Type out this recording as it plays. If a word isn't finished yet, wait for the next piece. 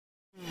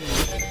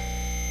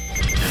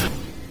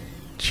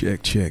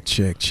Check, check,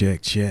 check,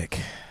 check, check.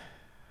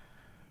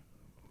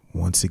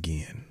 Once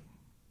again,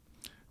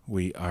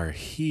 we are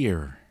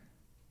here.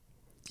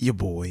 Your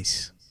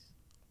boys.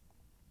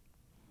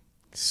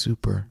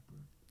 Super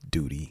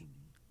duty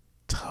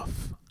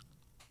tough.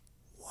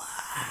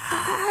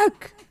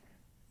 Whack.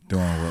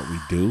 Doing what we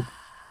do.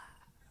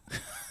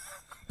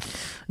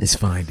 This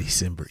fine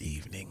December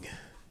evening.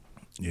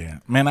 Yeah.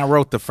 Man, I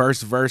wrote the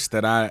first verse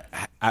that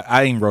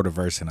I ain't wrote a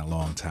verse in a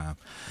long time.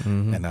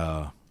 Mm-hmm.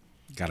 And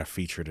got a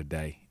feature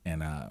today.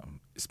 And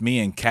it's me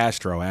and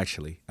Castro,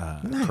 actually.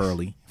 Nice.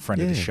 Curly,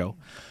 friend of the show.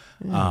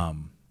 Yeah.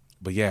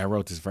 But yeah, I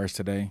wrote this verse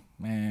today.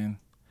 Man,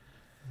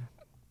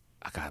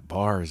 I got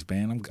bars,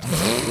 man. I'm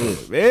so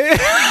good, man.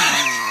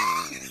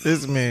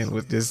 This man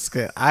with this,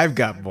 I've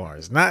got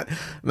bars. Not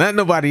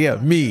nobody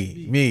else.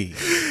 Me.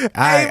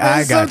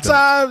 I got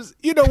sometimes,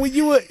 you know, when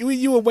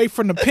you away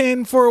from the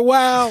pen for a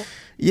while.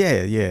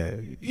 Yeah.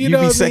 You know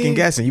be what I second mean?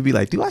 guessing. You be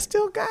like, do I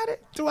still got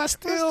it? Do I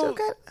still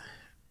got it?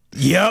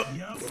 Yep.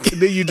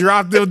 And then you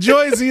drop them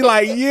joints. You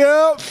like,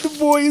 yep, the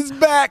boy is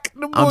back.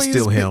 The boy I'm is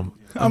still back. him.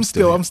 I'm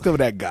still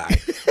that guy.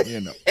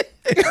 You know.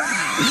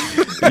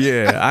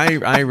 Yeah,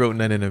 I ain't wrote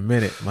nothing in a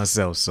minute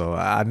myself, so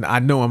I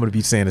know I'm gonna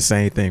be saying the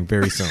same thing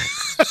very soon.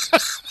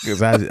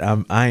 Because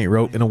I ain't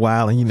wrote in a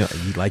while, and you know,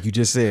 like you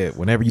just said,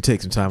 whenever you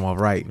take some time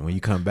off writing, when you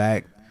come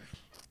back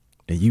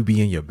and you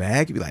be in your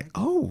bag, you be like,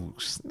 oh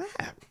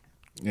snap,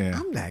 Yeah.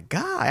 I'm that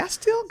guy. I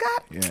still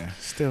got it. Yeah.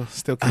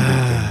 Still can do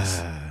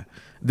things.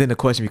 Then the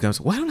question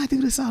becomes, why don't I do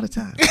this all the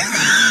time?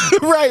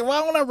 Right. Why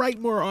don't I write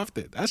more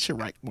often? I should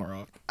write more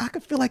often. I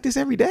could feel like this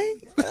every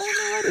day. I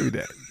don't write every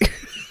day.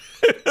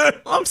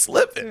 I'm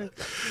slipping.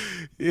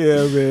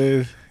 Yeah,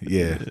 man.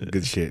 Yeah.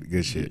 Good shit.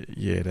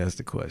 Yeah, that's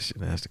the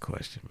question,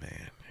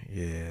 man.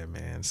 Yeah,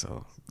 man.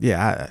 So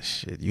yeah,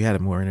 shit. You had a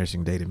more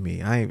interesting day than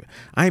me. I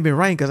ain't been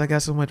writing because I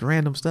got so much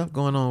random stuff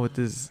going on with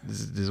this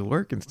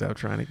work and stuff,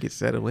 trying to get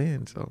settled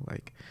in. So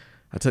like,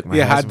 I took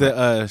my How'd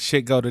the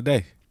shit go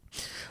today?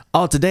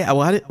 Oh, today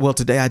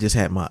today I just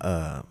had my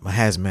my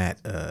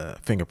hazmat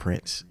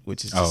fingerprints,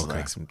 which is just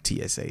like some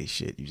TSA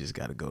shit. You just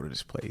got to go to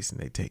this place and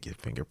they take your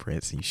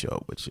fingerprints and you show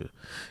up with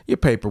your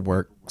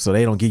paperwork. So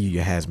they don't give you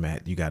your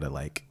hazmat. You got to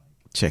like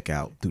check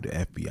out through the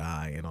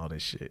FBI and all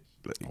this shit.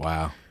 Like,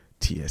 Wow.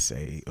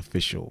 TSA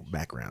official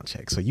background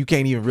check. So you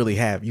can't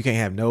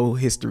have no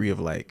history of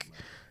like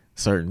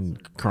certain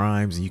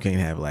crimes, and you can't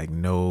have like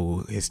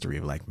no history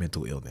of like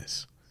mental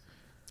illness.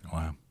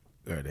 Wow.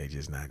 Or they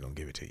just not gonna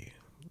give it to you.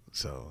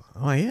 So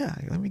I'm like, yeah,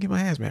 let me get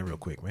my hazmat real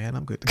quick, man.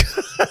 I'm good to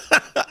go.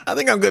 I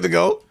think I'm good to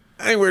go.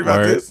 I ain't worried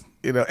about this.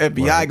 You know,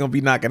 FBI gonna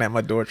be knocking at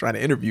my door trying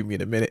to interview me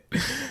in a minute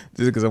just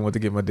because I want to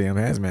get my damn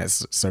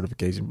hazmat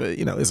certification. But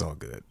you know, it's all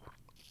good.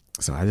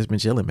 So I just been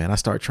chilling, man. I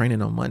start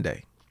training on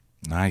Monday.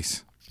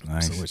 Nice.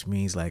 So which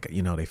means like,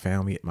 you know, they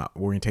found me, my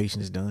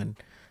orientation is done.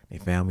 They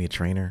found me a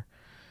trainer.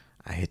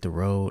 I hit the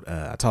road.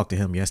 I talked to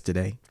him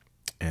yesterday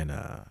and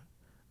I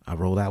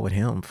rolled out with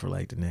him for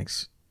like the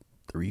next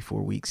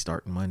 3-4 weeks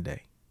starting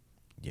Monday.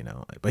 You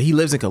know, but he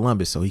lives in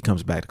Columbus, so he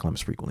comes back to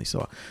Columbus frequently.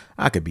 So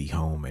I could be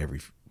home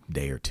every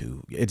day or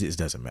two. It just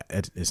doesn't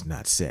matter. It's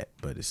not set,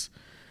 but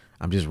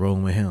I'm just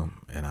rolling with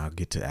him, and I'll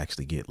get to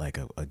actually get like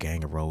a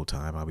gang of road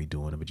time. I'll be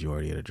doing the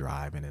majority of the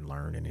driving and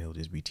learning. He'll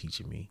just be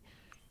teaching me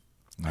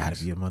how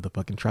to be a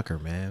motherfucking trucker,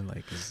 man.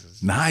 Like, this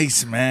is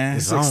nice, man.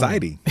 It's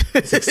exciting.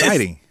 It's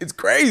exciting. It's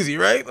crazy,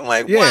 right? I'm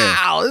like,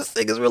 wow, this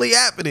thing is really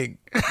happening.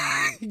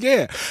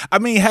 Yeah. I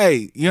mean,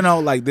 hey, you know,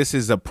 like this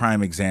is a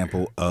prime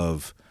example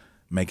of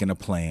making a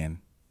plan,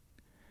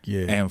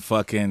 and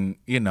fucking,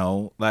 you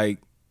know, like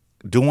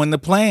doing the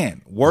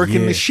plan,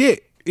 working the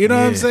shit. You know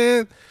what I'm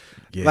saying?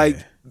 Yeah. Like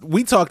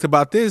we talked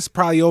about this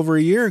probably over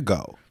a year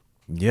ago.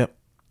 Yep.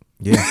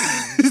 Yeah.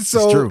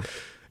 So, it's true.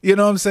 You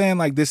know what I'm saying?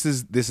 Like this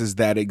is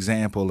that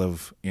example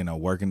of, you know,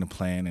 working the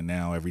plan, and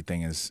now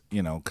everything is,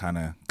 you know, kind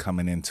of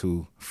coming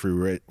into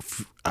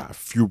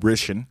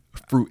fruition.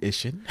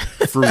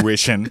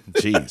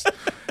 Jeez.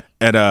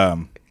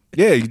 And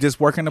yeah, you just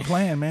working the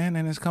plan, man,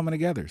 and it's coming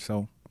together.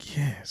 So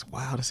yeah, it's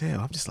wild as hell.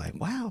 I'm just like,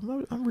 wow,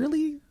 I'm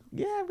really,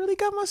 I really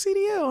got my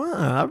CDL.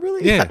 I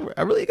really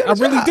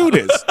do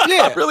this.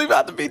 Yeah, I'm really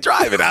about to be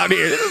driving out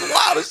here. This is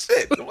wild as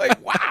shit. I'm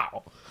like,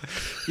 wow.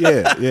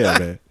 Yeah,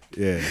 man.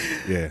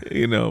 Yeah.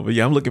 You know, but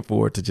yeah, I'm looking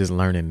forward to just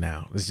learning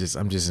now.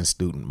 I'm just in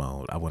student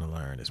mode. I want to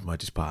learn as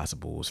much as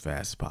possible, as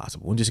fast as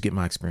possible, and just get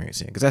my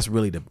experience in. Because that's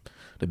really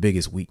the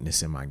biggest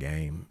weakness in my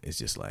game is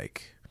just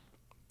like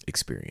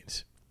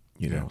experience.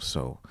 You know,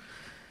 so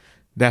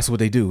that's what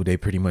they do. They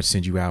pretty much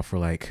send you out for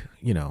like,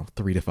 you know,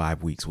 3 to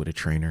 5 weeks with a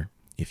trainer.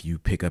 If you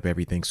pick up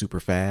everything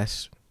super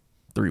fast,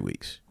 3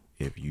 weeks.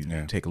 If you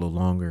take a little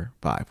longer,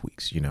 5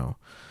 weeks, you know,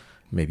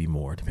 maybe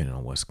more depending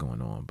on what's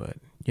going on. But,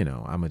 you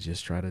know, I'm going to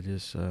just try to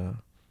just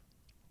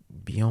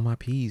be on my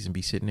P's and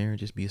be sitting there and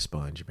just be a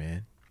sponge,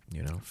 man.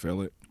 You know,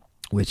 feel it.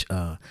 Which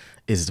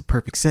is the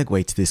perfect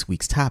segue to this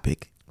week's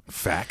topic.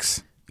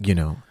 Facts. You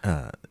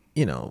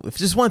know, if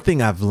just one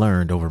thing I've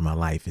learned over my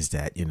life is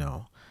that, you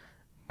know,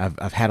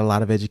 I've had a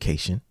lot of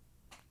education,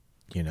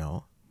 you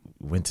know,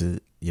 went to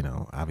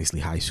obviously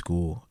high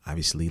school,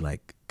 obviously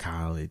like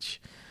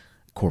college,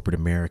 corporate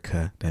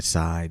America, that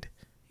side,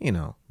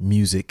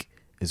 music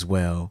as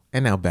well.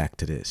 And now back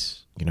to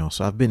this,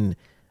 so I've been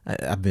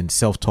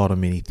self-taught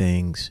on many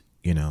things,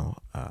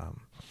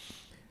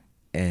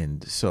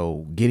 and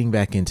so getting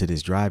back into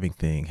this driving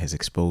thing has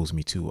exposed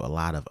me to a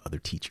lot of other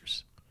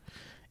teachers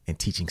and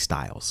teaching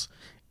styles.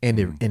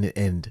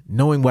 And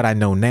knowing what I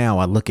know now,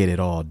 I look at it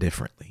all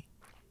differently.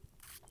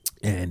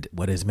 And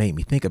what has made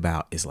me think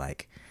about is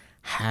like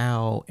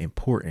how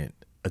important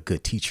a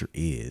good teacher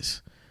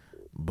is,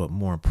 but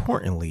more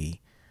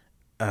importantly,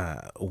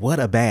 what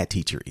a bad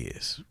teacher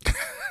is.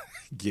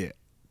 Yeah.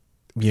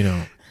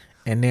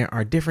 And there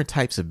are different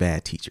types of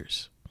bad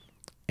teachers.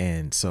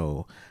 And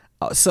so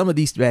some of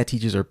these bad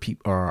teachers are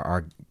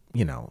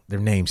their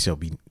names they'll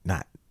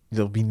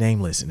be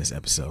nameless in this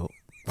episode.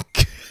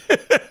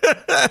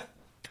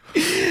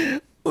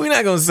 We're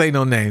not going to say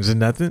no names or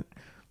nothing.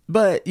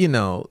 But,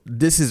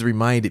 this has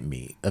reminded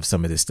me of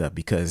some of this stuff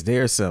because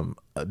there's some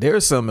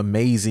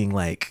amazing,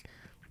 like,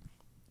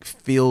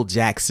 Phil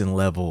Jackson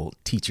level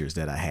teachers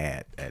that I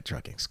had at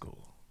trucking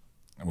school.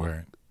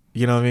 Word.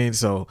 You know what I mean?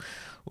 So,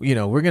 we're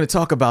going to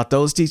talk about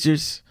those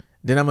teachers.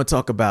 Then I'm going to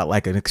talk about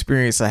like an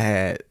experience I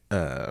had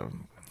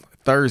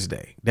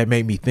Thursday that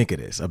made me think of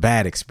this, a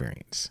bad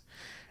experience.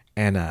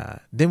 And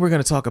then we're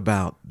going to talk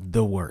about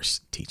the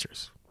worst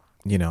teachers,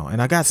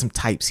 and I got some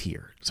types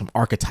here, some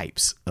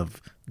archetypes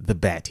of the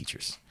bad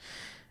teachers.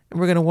 And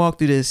we're going to walk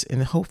through this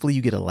and hopefully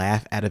you get a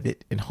laugh out of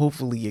it. And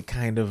hopefully it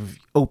kind of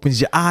opens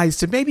your eyes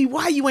to maybe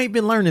why you ain't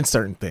been learning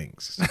certain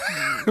things.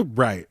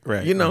 Right.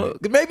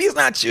 Maybe it's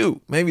not you.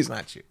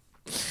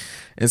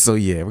 And so,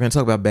 we're going to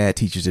talk about bad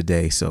teachers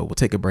today. So we'll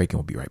take a break and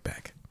we'll be right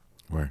back.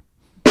 Word.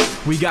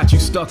 We got you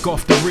stuck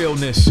off the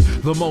realness,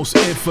 the most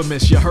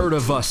infamous, you heard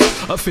of us.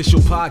 Official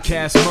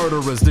podcast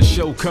murderers, the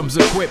show comes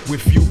equipped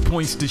with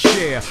viewpoints to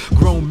share.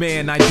 Grown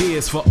man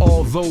ideas for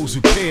all those who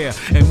care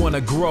and want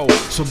to grow,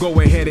 so go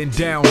ahead and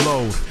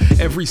download.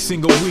 Every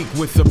single week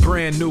with a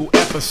brand new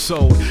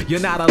episode. You're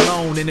not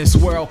alone in this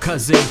world,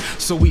 cousin,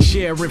 so we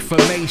share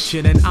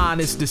information and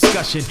honest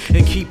discussion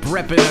and keep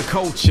repping the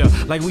culture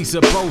like we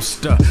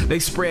supposed to. They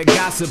spread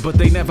gossip, but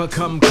they never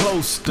come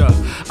close to.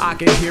 I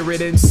can hear it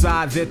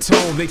inside their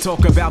tone. They talk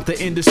about the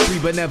industry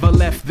but never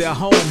left their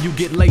home. You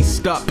get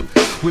laced up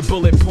with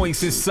bullet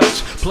points and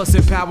such, plus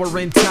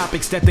empowering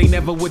topics that they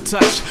never would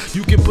touch.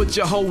 You can put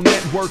your whole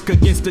network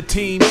against a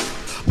team,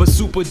 but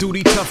Super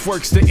Duty Tough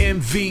Work's the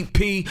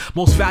MVP.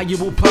 Most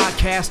valuable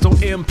podcast on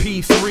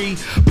MP3.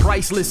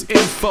 Priceless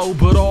info,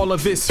 but all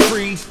of it's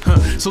free.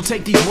 So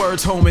take these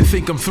words home and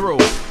think them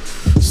through.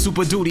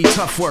 Super Duty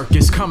Tough Work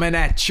is coming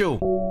at you.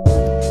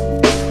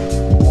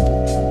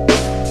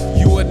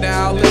 You are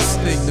now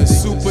listening to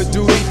Super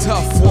Duty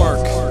Tough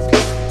Work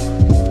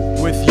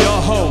with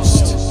your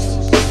host,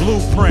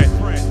 Blueprint.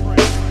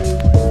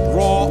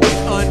 Raw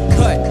and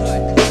uncut.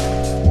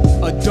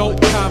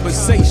 Adult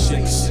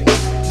conversations.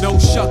 No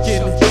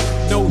shucking,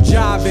 no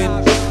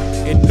jiving,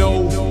 and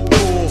no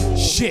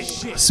bullshit.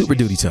 Super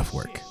Duty Tough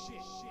Work.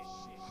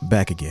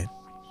 Back again.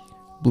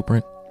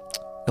 Blueprint,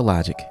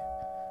 Illogic,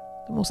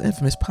 the most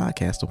infamous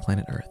podcast on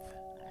planet Earth.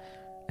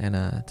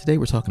 And today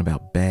we're talking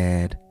about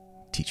bad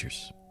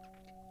teachers.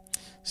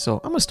 So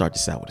I'm going to start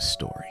this out with a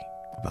story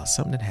about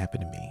something that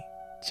happened to me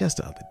just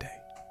the other day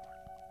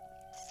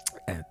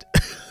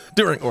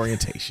during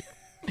orientation.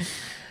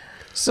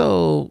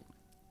 So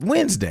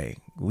Wednesday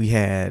we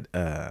had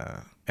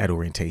at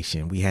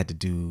orientation, we had to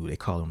do, they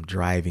call them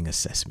driving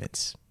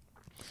assessments.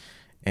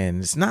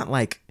 And it's not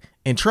like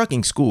in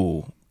trucking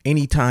school,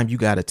 anytime you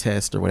got a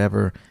test or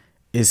whatever,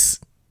 it's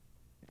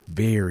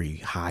very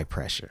high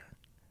pressure.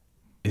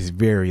 It's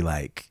very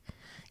like,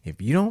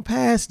 if you don't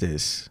pass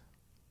this,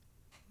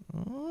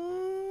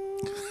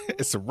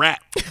 it's a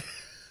wrap.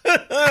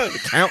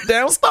 The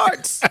countdown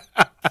starts.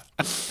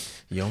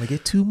 You only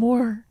get 2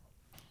 more.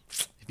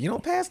 If you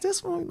don't pass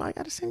this one, I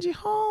got to send you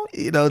home.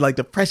 Like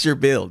the pressure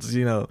builds,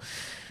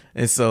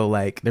 And so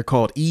like they're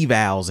called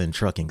evals in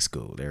trucking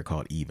school. They're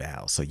called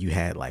evals. So you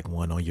had like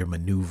one on your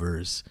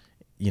maneuvers,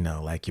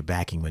 like your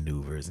backing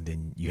maneuvers. And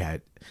then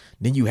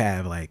you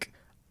have like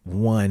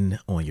one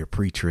on your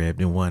pre-trib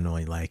and one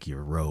on like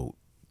your road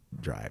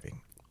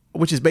driving,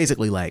 which is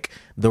basically like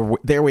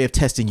their way of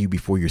testing you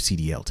before your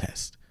CDL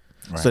test.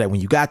 Right. So that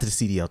when you got to the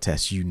CDL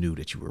test, you knew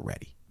that you were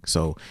ready.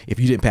 So if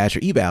you didn't pass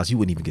your evals, you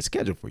wouldn't even get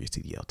scheduled for your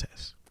CDL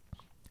test.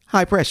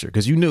 High pressure,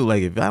 because you knew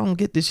like if I don't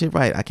get this shit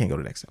right, I can't go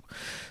to the next level.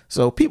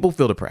 So people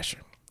feel the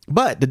pressure.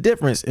 But the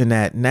difference in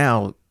that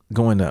now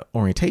going to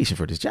orientation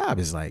for this job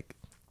is like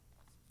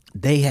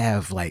they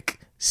have like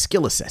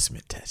skill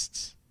assessment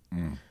tests.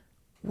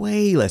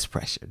 Way less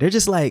pressure. They're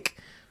just like,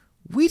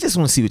 we just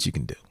want to see what you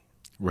can do.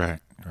 Right.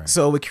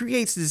 So it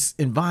creates this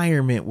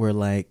environment where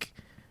like,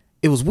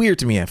 it was weird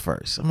to me at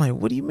first. I'm like,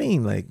 what do you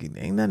mean? Like,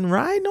 ain't nothing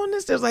riding on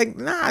this? There's like,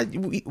 nah.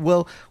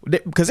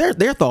 Because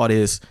their thought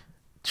is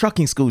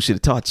trucking school should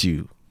have taught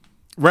you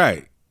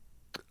right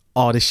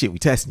all this shit we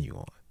testing you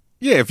on.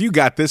 Yeah, if you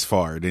got this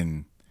far,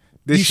 then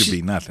this should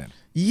be nothing.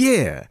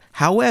 Yeah.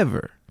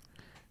 However,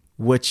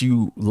 what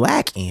you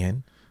lack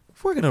in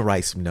we're going to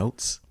write some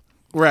notes.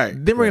 Right.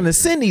 Then we're going to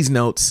send these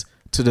notes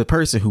to the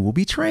person who will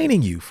be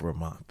training you for a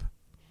month.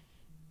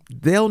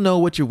 They'll know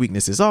what your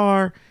weaknesses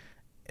are.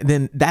 And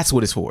then that's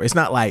what it's for. It's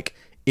not like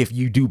if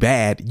you do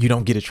bad, you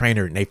don't get a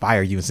trainer and they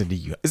fire you and send to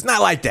you. It's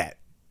not like that.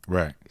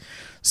 Right.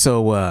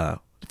 So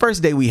the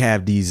first day we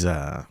have these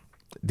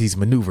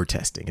maneuver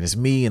testing, and it's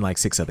me and like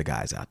 6 other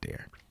guys out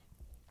there.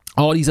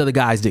 All these other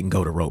guys didn't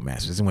go to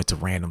Roadmasters and went to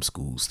random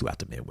schools throughout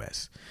the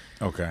Midwest.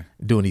 Okay.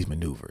 Doing these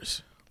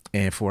maneuvers.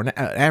 And for an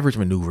average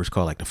maneuver, it's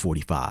called like the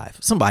 45.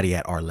 Somebody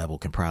at our level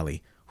can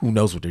probably, who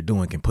knows what they're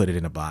doing, can put it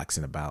in a box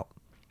in about,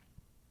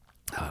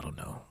 I don't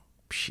know,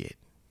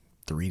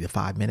 3 to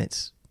 5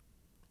 minutes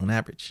on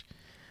average.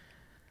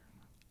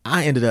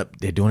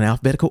 They're doing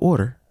alphabetical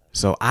order.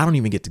 So I don't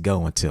even get to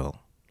go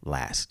until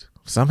last.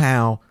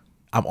 Somehow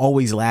I'm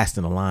always last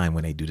in the line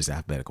when they do this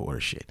alphabetical order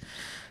shit.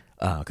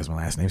 Because my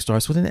last name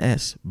starts with an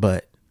S.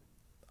 But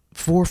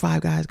 4 or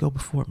 5 guys go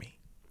before me.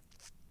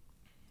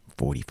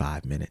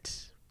 45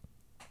 minutes.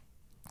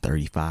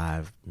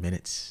 35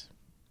 minutes.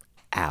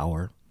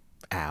 Hour.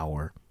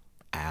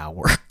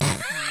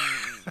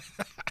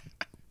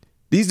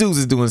 These dudes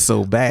is doing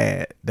so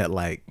bad that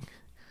like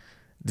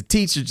the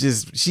teacher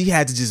she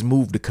had to just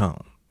move the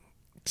cone.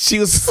 She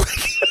was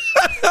like,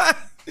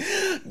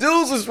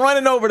 dudes was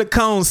running over the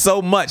cone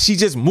so much, she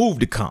just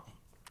moved the cone.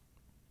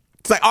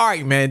 It's like, all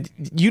right, man,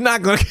 you're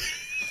not going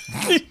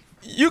to,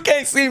 you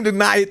can't seem to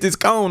not hit this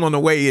cone on the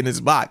way in this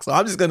box. So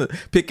I'm just going to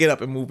pick it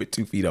up and move it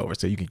 2 feet over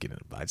so you can get in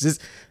the box.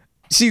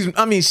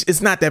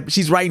 It's not that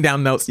she's writing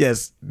down notes.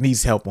 Yes,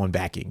 needs help on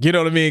backing. You know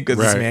what I mean? Because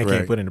this man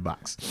can't put it in the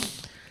box.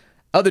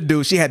 Other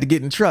dude, she had to get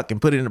in the truck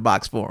and put it in the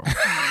box for him.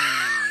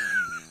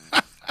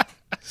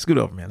 Scoot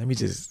over, man. Let me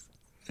just.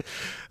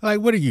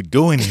 Like, what are you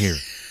doing here?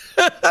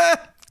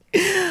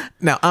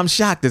 Now, I'm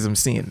shocked as I'm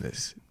seeing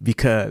this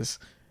because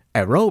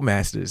at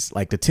Roadmasters,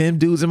 like the 10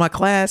 dudes in my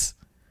class,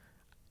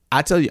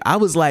 I tell you, I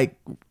was like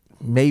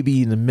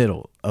maybe in the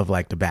middle of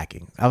like the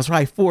backing. I was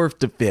probably 4th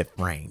to 5th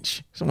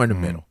range, somewhere in the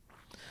middle.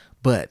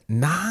 But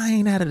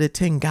 9 out of the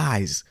 10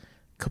 guys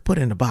could put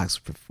it in the box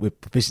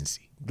with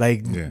proficiency.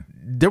 Like,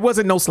 there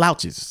wasn't no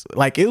slouches.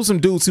 Like, it was some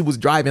dudes who was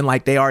driving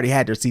like they already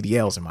had their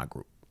CDLs in my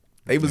group.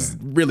 They was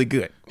really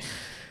good.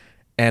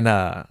 And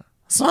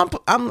so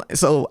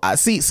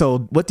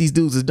so what these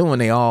dudes are doing,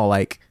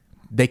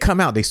 they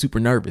come out, they super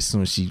nervous as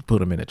soon as she put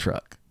them in a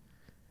truck.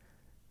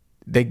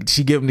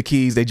 She give them the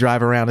keys, they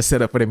drive around and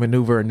set up for their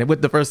maneuver, and then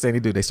what the first thing they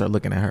do, they start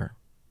looking at her.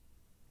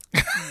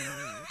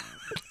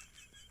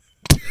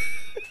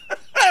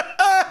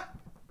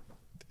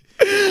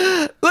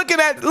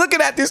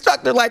 looking at the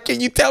instructor like, can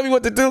you tell me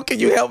what to do? Can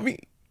you help me?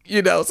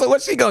 You know, so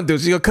what's she gonna do?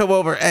 She gonna come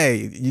over,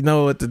 hey, you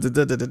know what?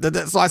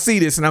 So I see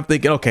this and I'm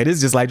thinking, okay, this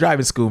is just like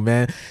driving school,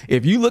 man.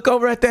 If you look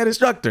over at that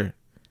instructor,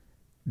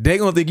 they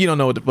gonna think you don't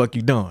know what the fuck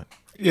you doing.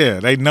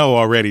 Yeah, they know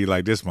already,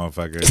 like, this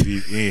motherfucker,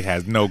 he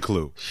has no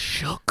clue.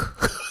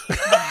 Shook.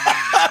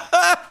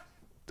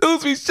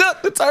 Dudes be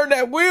shook to turn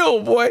that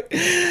wheel, boy.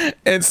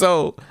 And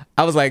so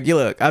I was like,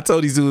 look, I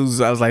told these dudes,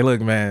 I was like,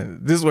 look, man,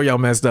 this is where y'all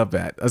messed up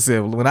at. I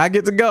said, when I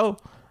get to go,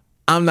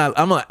 I'm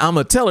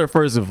gonna tell her,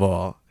 first of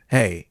all,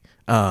 hey,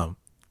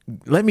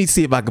 let me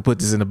see if I can put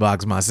this in the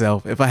box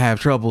myself. If I have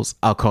troubles,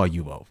 I'll call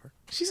you over.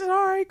 She said,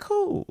 all right,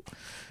 cool.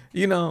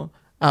 You know,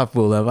 I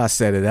pull up, I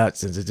set it up.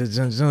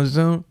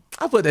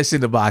 I put that shit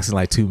in the box in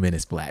like 2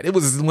 minutes flat. It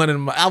was one of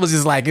them. I was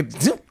just like,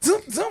 zoom,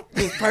 zoom, zoom.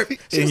 It was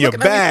perfect. In your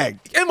bag.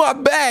 In my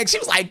bag. She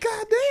was like,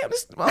 God damn,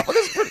 this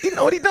motherfucker's, you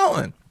know what he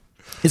doing.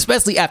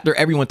 Especially after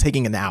everyone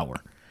taking an hour.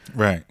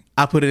 Right.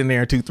 I put it in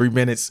there in 2-3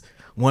 minutes.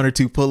 1 or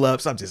 2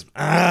 pull-ups. I'm just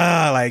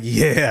like,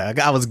 yeah,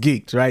 I was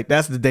geeked, right?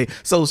 That's the day.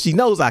 So she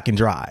knows I can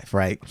drive,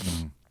 right?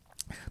 Mm-hmm.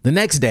 The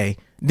next day,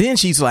 then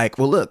she's like,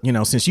 well, look, you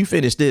know, since you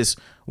finished this,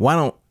 why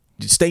don't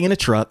you stay in the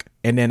truck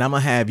and then I'm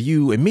gonna have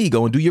you and me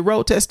go and do your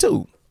road test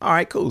too. All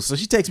right, cool. So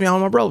she takes me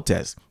on my road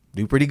test.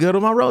 Do pretty good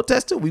on my road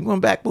test too. We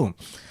went back, boom.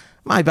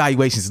 My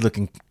evaluation's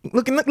looking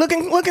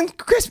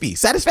crispy,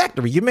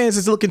 satisfactory. Your man's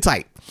is looking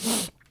tight.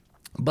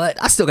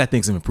 But I still got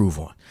things to improve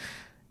on.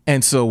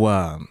 And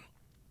so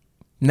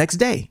next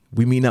day,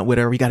 we meet up with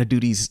her. We got to do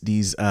these.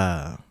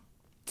 They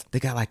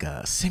got like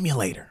a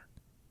simulator,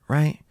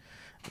 right?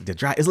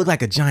 It looked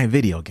like a giant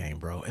video game,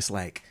 bro. It's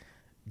like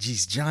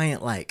these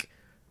giant, like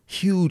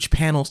huge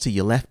panels to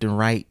your left and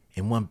right,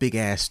 and one big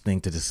ass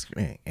thing to the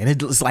screen. And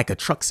it's like a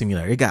truck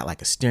simulator. It got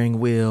like a steering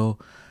wheel,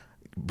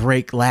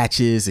 brake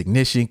latches,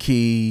 ignition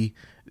key,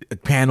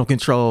 panel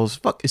controls.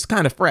 Fuck, it's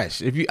kind of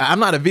fresh. I'm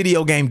not a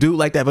video game dude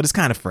like that, but it's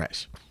kind of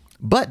fresh.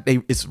 But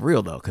it's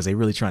real though, because they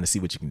really trying to see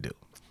what you can do.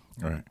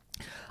 All right.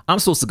 I'm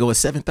supposed to go at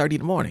 7:30 in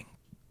the morning.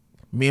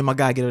 Me and my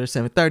guy get there at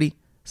 7:30.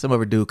 Some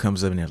other dude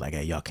comes up and they're like,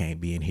 hey, y'all can't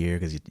be in here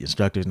because your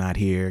instructor's not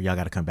here. Y'all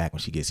got to come back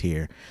when she gets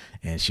here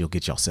and she'll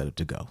get y'all set up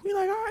to go. We're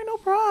like, all right, no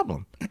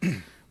problem.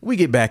 We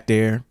get back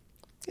there.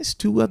 It's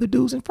 2 other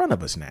dudes in front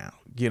of us now.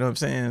 You know what I'm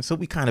saying? So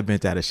we kind of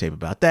bent out of shape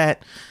about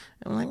that.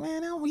 And I'm like,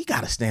 man, no, we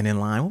got to stand in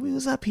line. When we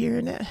was up here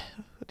and that,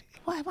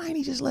 why didn't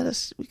he just let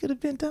us? We could have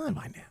been done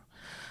by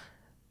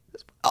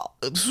now.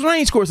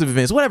 Strange course of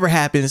events. Whatever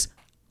happens,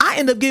 I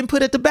end up getting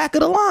put at the back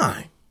of the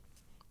line.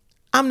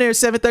 I'm there at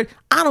 7:30.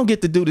 I don't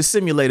get to do the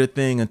simulator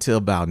thing until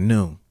about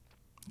noon.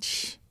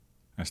 That's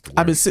the worst.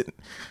 I've been sitting.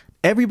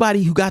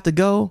 Everybody who got to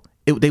go,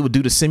 they would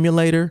do the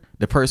simulator.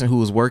 The person who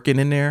was working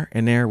in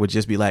there would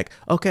just be like,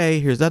 okay,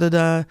 here's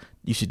da-da-da.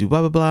 You should do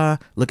blah, blah, blah.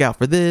 Look out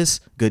for this.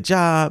 Good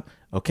job.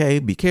 Okay,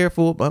 be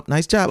careful.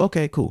 Nice job.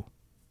 Okay, cool.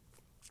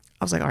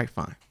 I was like, all right,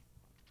 fine.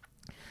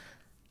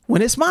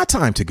 When it's my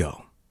time to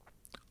go,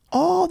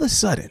 all of a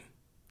sudden,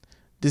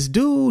 these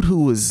two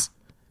dudes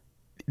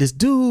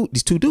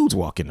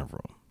walk in the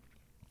room.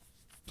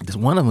 This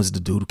one of them was the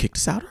dude who kicked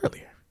us out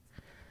earlier.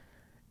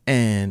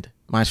 And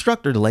my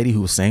instructor, the lady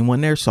who was the same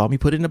one there, saw me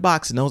put it in the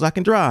box and knows I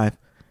can drive.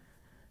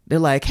 They're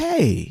like,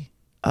 hey,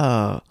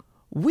 I'm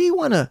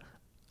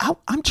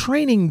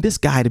training this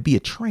guy to be a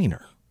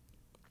trainer.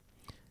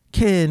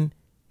 Can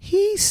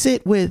he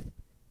sit with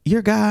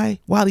your guy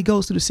while he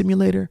goes through the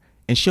simulator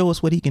and show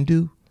us what he can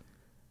do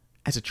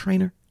as a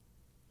trainer?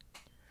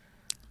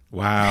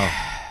 Wow.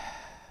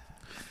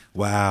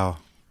 Wow.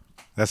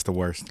 That's the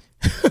worst.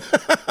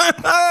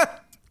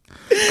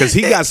 Because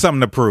he got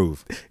something to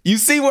prove. You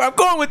see where I'm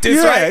going with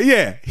this, right?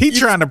 Yeah. He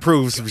trying to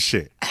prove some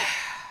shit.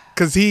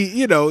 Because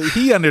he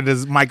under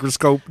the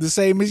microscope the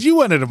same as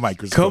you under the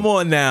microscope. Come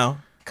on now.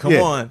 Come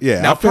on.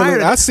 Yeah. Now,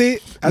 I see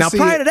it.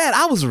 Prior to that,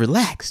 I was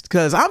relaxed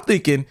because I'm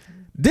thinking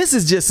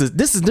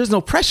there's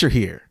no pressure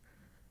here.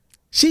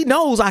 She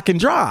knows I can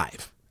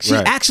drive. She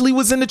actually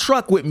was in the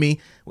truck with me.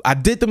 I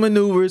did the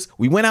maneuvers.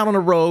 We went out on the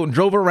road and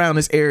drove around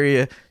this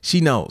area. She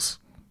knows.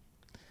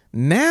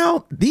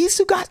 Now, these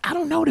two guys, I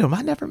don't know them.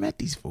 I never met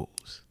these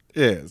fools.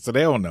 Yeah, so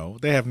they don't know.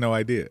 They have no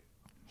idea.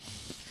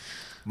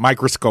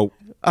 Microscope.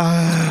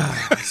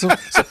 So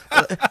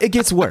it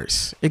gets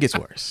worse. It gets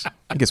worse.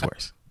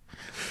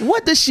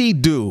 What does she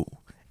do?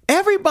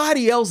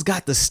 Everybody else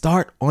got to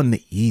start on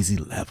the easy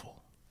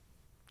level.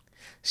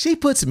 She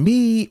puts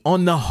me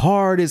on the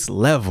hardest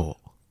level.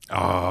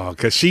 Oh,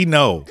 because she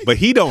know, but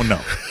he don't know.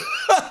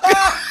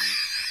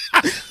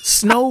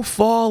 Snow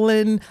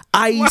falling,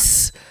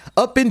 ice,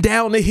 up and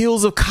down the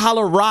hills of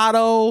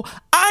Colorado.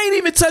 I ain't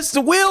even touched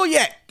the wheel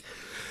yet.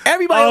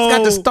 Everybody else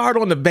got to start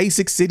on the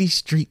basic city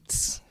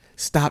streets.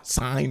 Stop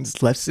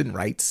signs, lefts and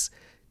rights.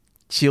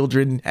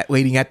 Children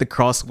waiting at the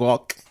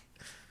crosswalk.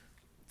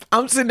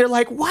 I'm sitting there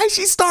like, why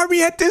she start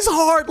me at this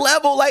hard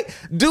level? Like,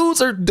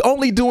 dudes are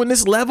only doing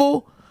this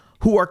level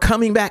who are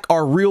coming back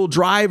are real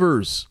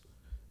drivers.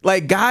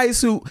 Like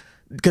guys who,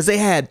 because they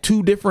had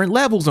two different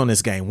levels on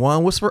this game.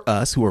 One was for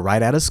us who were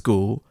right out of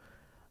school.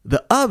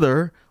 The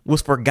other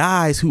was for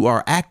guys who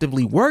are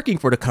actively working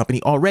for the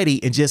company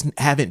already and just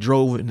haven't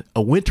driven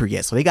a winter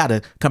yet. So they got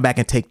to come back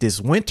and take this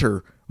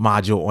winter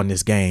module on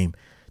this game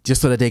just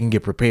so that they can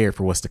get prepared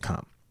for what's to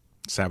come.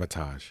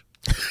 Sabotage.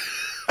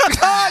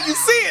 You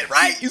see it,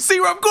 right? You see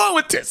where I'm going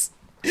with this.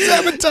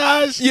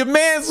 Sabotage. Your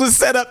man's was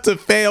set up to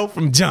fail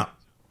from jump.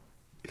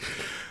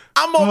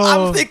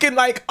 I'm thinking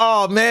like,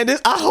 oh man,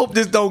 I hope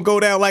this don't go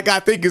down like I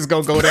think it's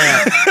gonna go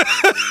down.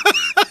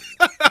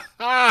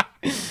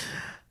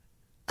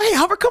 Hey,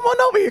 Hubbard, come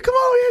on over here. Come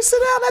on over here,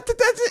 sit down.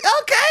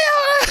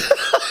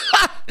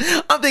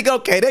 Okay. I'm thinking,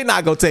 okay, they're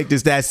not gonna take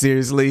this that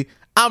seriously.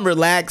 I'm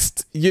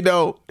relaxed,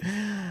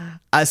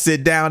 I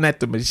sit down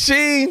at the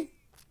machine.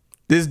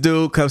 This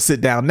dude comes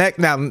sit down next.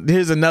 Now,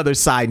 here's another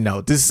side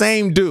note. The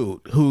same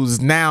dude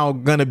who's now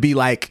gonna be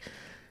like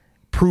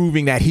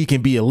proving that he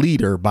can be a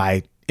leader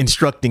by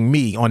instructing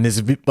me on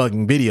this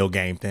fucking video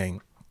game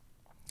thing.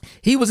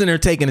 He was in there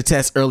taking a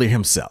test earlier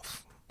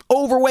himself.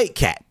 Overweight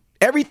cat.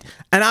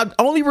 And I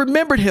only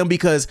remembered him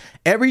because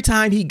every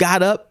time he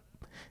got up,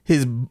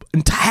 his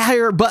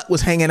entire butt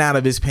was hanging out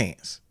of his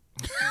pants.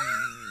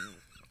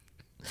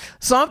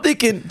 So I'm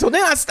thinking, so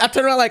then I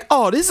turn around like,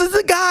 oh, this is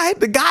the guy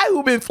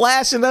who been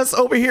flashing us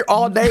over here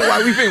all day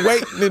while we've been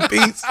waiting in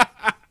peace.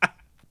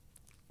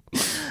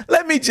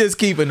 Let me just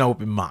keep an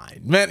open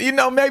mind, man.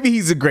 Maybe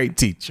he's a great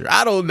teacher.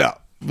 I don't know,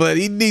 but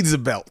he needs a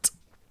belt.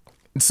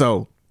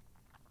 So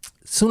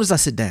as soon as I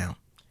sit down,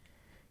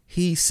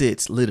 he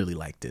sits literally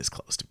like this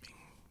close to me.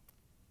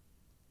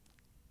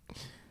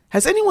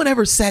 Has anyone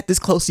ever sat this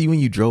close to you when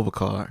you drove a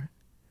car?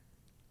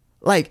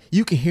 Like,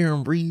 you can hear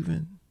him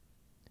breathing.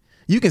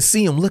 You can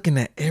see him looking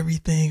at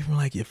everything from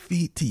like your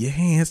feet to your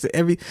hands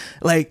to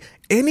like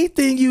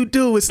anything you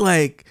do, it's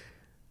like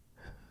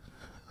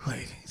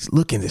he's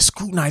looking to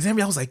scrutinize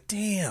everything. I was like,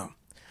 damn.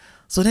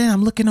 So then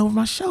I'm looking over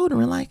my shoulder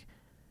and like,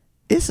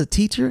 it's a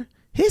teacher.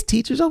 His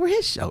teacher's over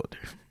his shoulder.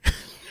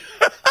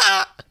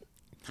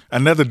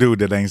 Another dude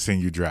that ain't seen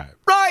you drive.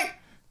 Right.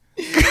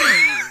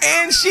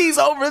 And she's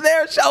over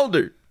their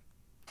shoulder.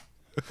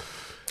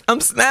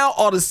 Now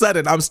all of a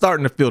sudden I'm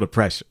starting to feel the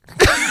pressure.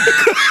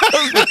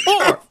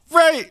 Before,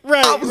 right.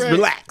 I was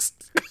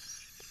relaxed.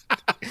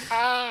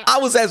 I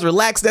was as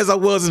relaxed as I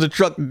was in the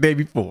truck the day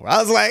before. I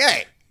was like,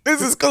 hey,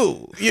 this is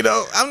cool.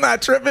 I'm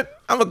not tripping.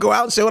 I'm going to go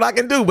out and show what I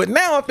can do. But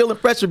now I'm feeling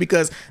pressure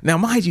because, now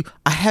mind you,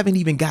 I haven't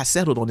even got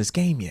settled on this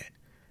game yet.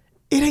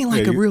 It ain't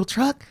like a real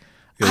truck.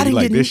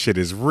 Yeah, this shit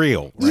is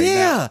real right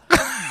now.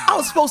 I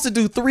was supposed to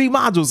do 3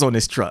 modules on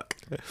this truck.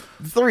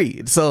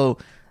 3. So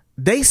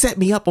they set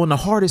me up on the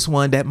hardest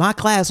one that my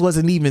class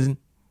wasn't even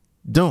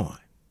doing.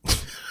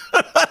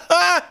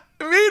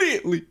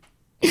 Immediately.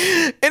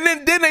 And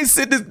then they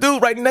sit this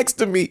dude right next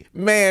to me.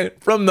 Man,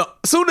 as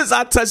soon as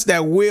I touched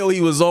that wheel, he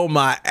was on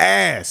my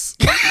ass.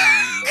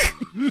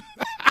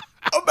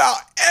 About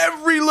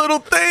every little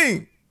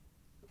thing.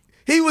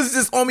 He was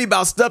just on me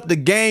about stuff the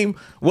game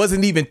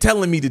wasn't even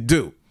telling me to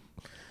do.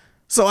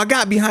 So I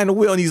got behind the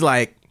wheel and he's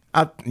like,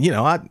 I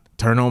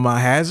turn on my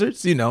hazards,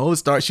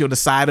 start you on the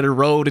side of the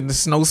road in the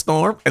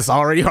snowstorm. It's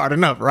already hard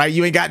enough, right?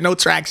 You ain't got no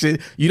traction.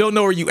 You don't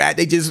know where you at.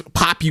 They just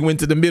pop you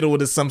into the middle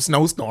of some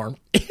snowstorm.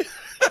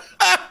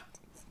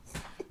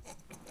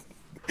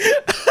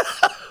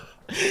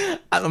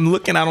 I'm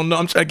looking, I don't know.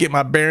 I'm trying to get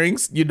my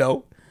bearings,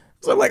 So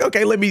I'm like,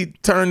 okay, let me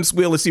turn this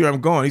wheel and see where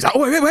I'm going. He's like,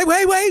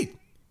 oh, wait.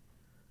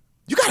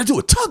 You got to do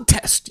a tug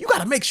test. You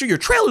got to make sure your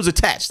trailer's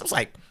attached. I was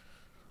like,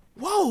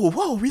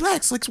 whoa,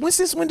 relax. Like,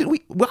 when did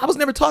we? Well, I was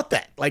never taught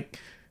that. Like,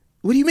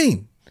 what do you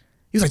mean?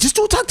 He was like, just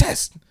do a tug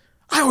test.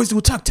 I always do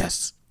a tug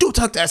test. Do a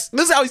tug test.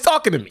 This is how he's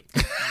talking to me.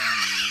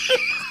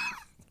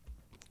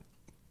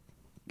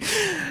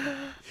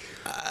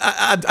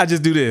 I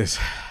just do this.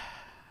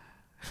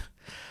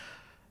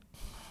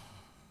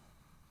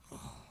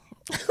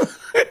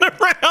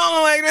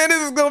 I'm like, man,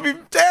 this is going to be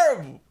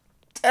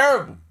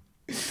terrible.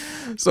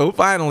 So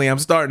finally, I'm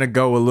starting to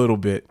go a little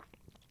bit.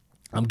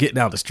 I'm getting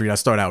out the street. I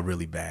start out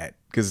really bad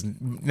because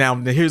now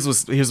here's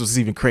what's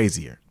even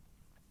crazier.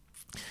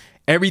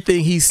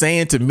 Everything he's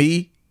saying to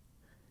me,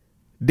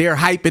 they're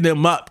hyping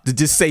him up to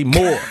just say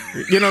more.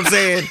 You know what I'm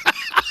saying?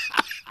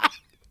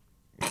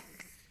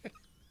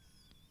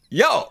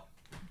 Yo,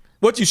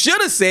 what you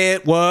should have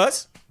said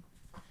was,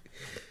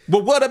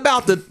 but what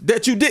about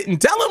that you didn't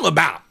tell him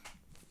about?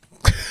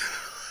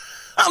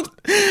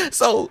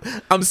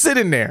 I'm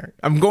sitting there.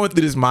 I'm going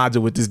through this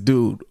module with this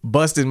dude,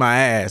 busting my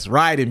ass,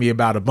 riding me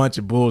about a bunch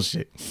of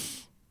bullshit.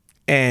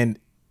 And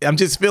I'm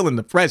just feeling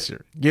the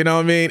pressure. You know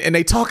what I mean? And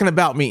they talking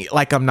about me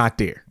like I'm not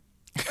there.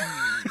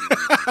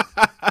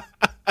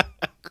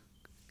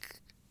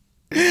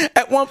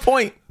 At one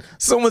point,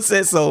 someone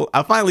said, so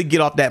I finally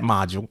get off that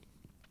module,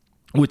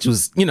 which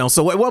was,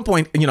 so at one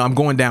point, I'm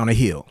going down a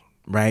hill,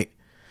 right?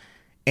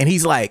 And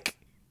he's like,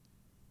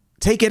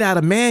 take it out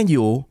of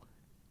manual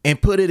and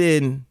put it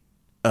in,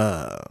 take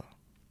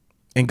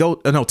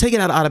it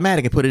out of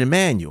automatic and put it in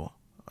manual.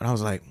 And I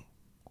was like,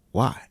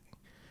 why?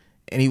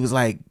 And he was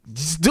like,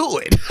 just do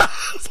it. I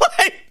was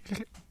like,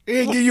 he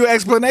didn't give you an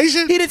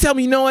explanation? He didn't tell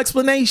me no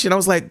explanation. I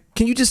was like,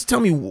 can you just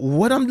tell me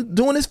what I'm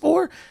doing this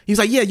for? He's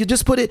like, yeah, you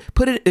just put it,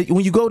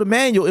 when you go to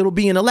manual, it'll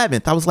be in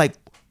 11th. I was like,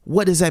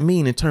 what does that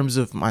mean in terms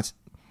of my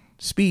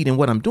speed and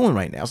what I'm doing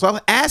right now? So I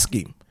asked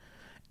him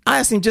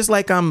just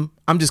like I'm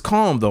just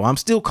calm though. I'm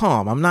still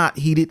calm. I'm not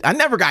heated. I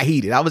never got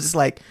heated. I was just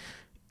like,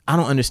 I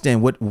don't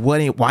understand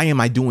why am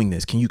I doing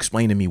this? Can you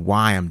explain to me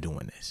why I'm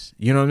doing this?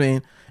 You know what I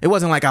mean? It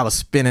wasn't like I was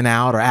spinning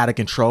out or out of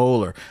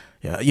control or,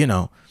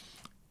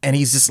 and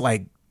he's just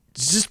like,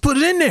 just put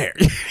it in there.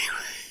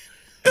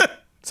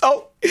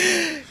 So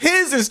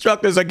his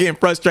instructors are getting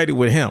frustrated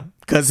with him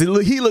because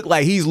he looked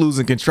like he's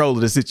losing control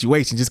of the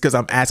situation just because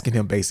I'm asking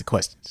him basic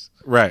questions.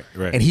 Right.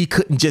 And he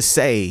couldn't just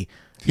say,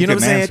 you know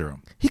what I'm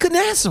saying? He couldn't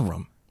answer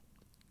them.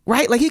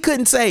 Right? Like he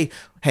couldn't say,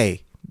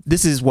 hey,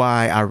 this is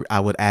why I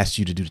would ask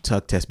you to do the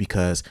tug test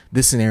because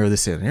this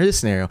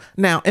scenario.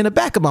 Now, in the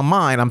back of my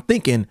mind, I'm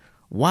thinking,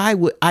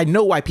 I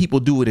know why people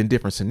do it in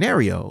different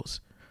scenarios.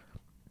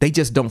 They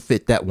just don't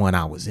fit that one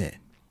I was in.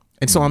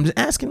 And so I'm just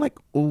asking like,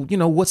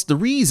 what's the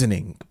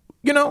reasoning?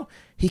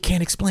 He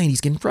can't explain.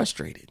 He's getting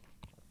frustrated.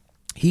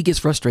 He gets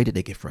frustrated.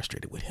 They get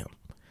frustrated with him.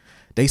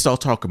 They start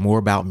talking more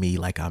about me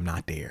like I'm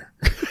not there.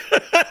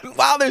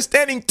 While they're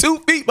standing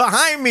 2 feet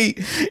behind me.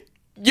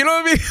 You know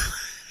what I mean?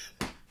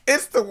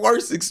 It's the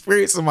worst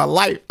experience of my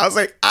life. I was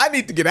like, I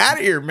need to get out of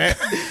here, man.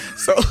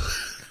 So,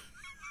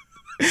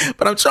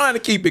 but I'm trying to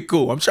keep it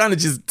cool. I'm trying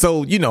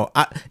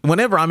to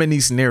whenever I'm in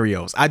these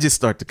scenarios, I just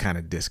start to kind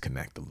of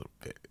disconnect a little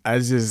bit.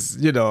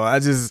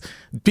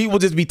 People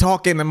just be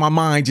talking and my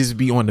mind just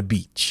be on the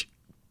beach.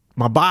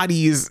 My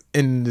body is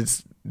in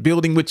this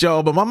building with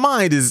y'all, but my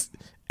mind is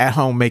at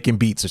home making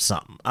beats or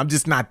something. I'm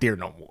just not there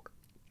no more.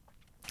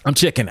 I'm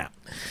checking out.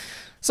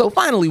 So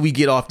finally we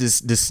get off this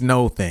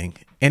snow thing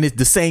and it's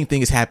the same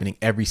thing is happening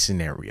every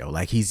scenario.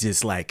 Like he's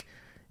just like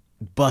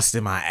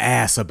busting my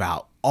ass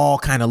about all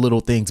kind of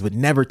little things, but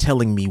never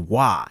telling me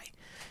why.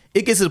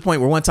 It gets to the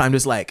point where one time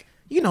there's like,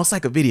 it's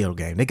like a video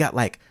game. They got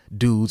like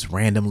dudes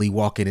randomly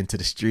walking into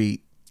the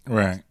street.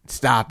 Right.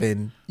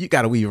 Stopping. You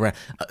got to weave around.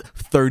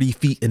 30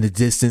 feet in the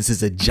distance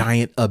is a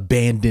giant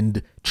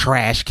abandoned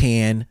trash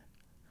can.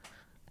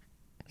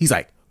 He's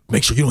like,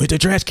 make sure you don't hit the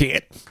trash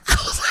can. I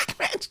was like,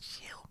 man,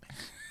 chill, man.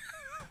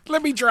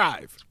 Let me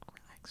drive.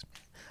 Relax,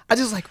 man. I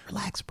just like,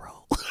 relax,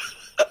 bro.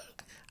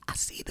 I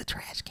see the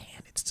trash can.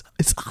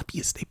 It's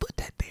obvious they put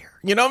that there.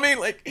 You know what I mean?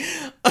 Like,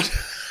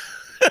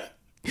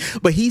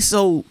 but he's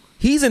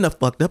in a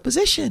fucked up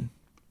position.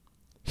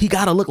 He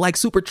got to look like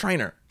Super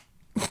Trainer.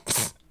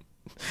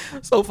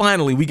 So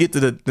finally we get to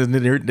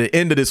the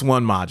end of this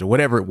one module,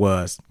 whatever it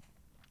was.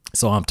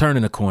 So I'm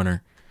turning a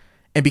corner,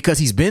 and because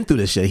he's been through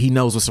this shit, he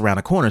knows what's around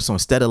the corner. So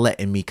instead of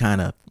letting me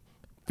kind of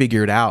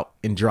figure it out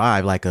and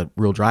drive like a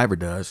real driver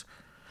does,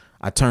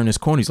 I turn this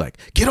corner. He's like,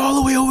 get all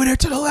the way over there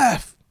to the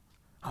left.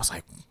 I was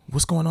like,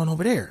 what's going on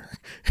over there?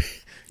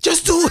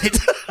 Just do it.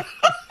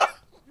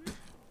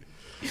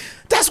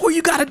 That's where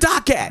you got to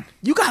dock at.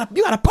 You got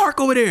to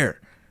park over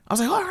there. I was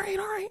like, all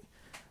right.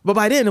 But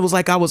by then it was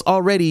like it was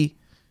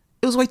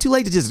way too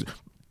late to just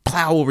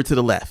plow over to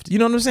the left. You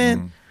know what I'm saying?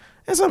 Mm.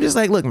 And so I'm just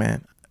like, look,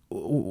 man,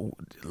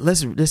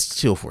 let's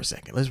chill for a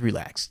second. Let's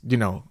relax. You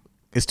know,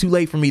 it's too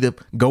late for me to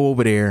go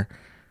over there.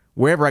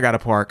 Wherever I got to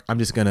park, I'm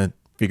just going to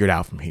figure it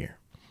out from here.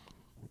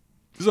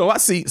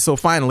 So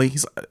finally,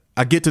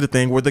 I get to the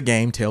thing where the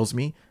game tells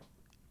me,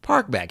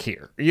 park back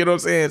here. You know what I'm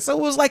saying? So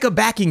it was like a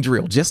backing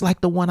drill, just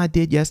like the one I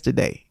did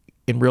yesterday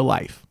in real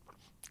life.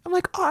 I'm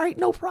like, all right,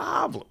 no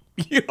problem.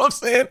 You know what I'm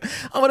saying?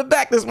 I'm going to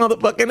back this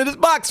motherfucker into this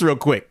box real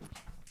quick.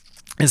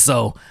 And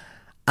so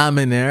I'm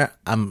in there.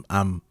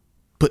 I'm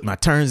putting my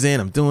turns in.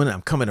 I'm doing it.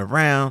 I'm coming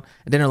around.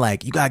 And then they're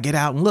like, you got to get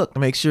out and look to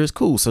make sure it's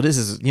cool. So this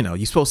is, you know,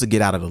 you're supposed to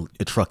get out of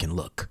the truck and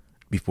look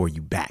before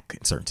you back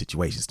in certain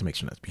situations to make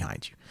sure that's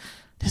behind you.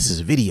 This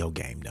is a video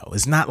game, though.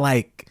 It's not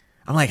like,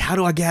 I'm like, how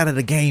do I get out of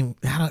the game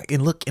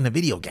and look in a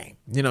video game?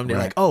 You know, and they're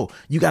like, oh,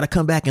 you got to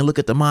come back and look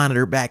at the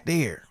monitor back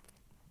there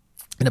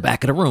in the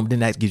back of the room. Then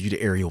that gives you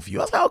the aerial view.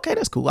 I was like, okay,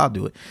 that's cool. I'll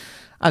do it.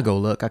 I go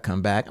look. I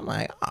come back. I'm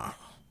like, oh,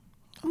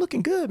 I'm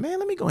looking good, man.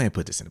 Let me go ahead and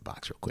put this in the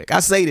box real quick. I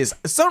say this.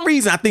 For some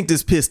reason, I think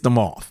this pissed them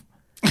off.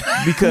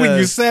 Because when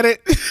you said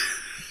it.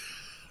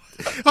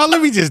 Oh,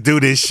 let me just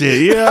do this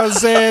shit. You know what I'm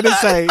saying?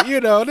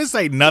 This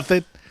ain't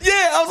nothing.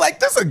 Yeah, I was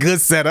like, this is a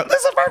good setup.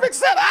 This is a perfect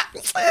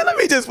setup. Man, let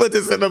me just put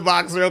this in the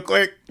box real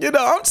quick. You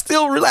know, I'm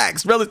still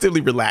relaxed,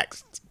 relatively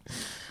relaxed.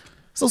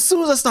 So as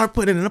soon as I start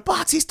putting it in the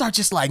box, he starts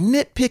just like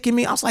nitpicking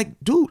me. I was like,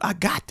 dude, I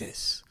got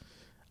this.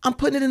 I'm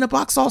putting it in the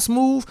box all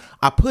smooth.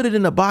 I put it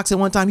in the box at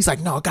one time. He's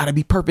like, no, it got to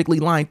be perfectly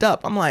lined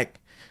up. I'm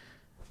like,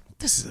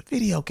 this is a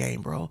video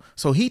game, bro.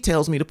 So he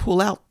tells me to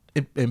pull out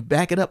and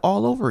back it up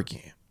all over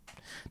again.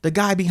 The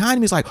guy behind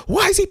me is like,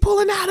 why is he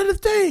pulling out of the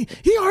thing?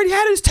 He already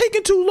had it. It's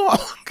taking too long.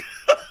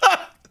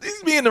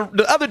 He's being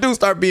the other dude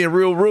start being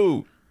real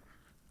rude.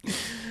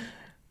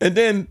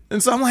 And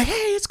so I'm like, hey,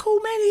 it's cool,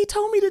 man. He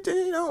told me to,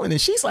 you know, and then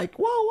she's like,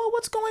 whoa,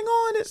 what's going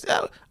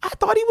on? I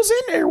thought he was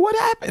in there. What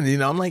happened? You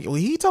know, I'm like, well,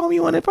 he told me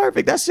you wanted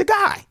perfect. That's your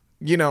guy,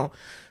 you know?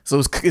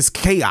 So it's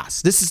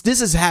chaos. This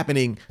is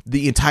happening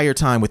the entire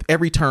time with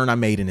every turn I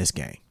made in this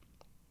game.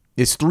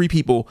 It's three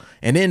people,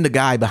 and then the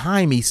guy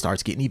behind me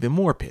starts getting even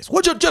more pissed.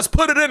 Would you just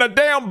put it in a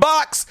damn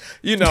box?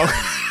 You know,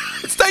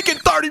 it's taking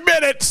 30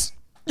 minutes.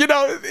 You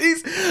know,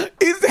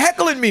 he's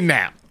heckling me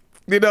now.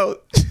 You know,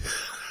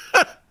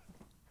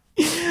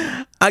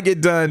 I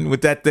get done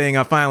with that thing.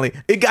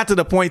 It got to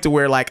the point to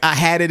where like I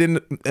had it in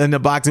the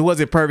box. It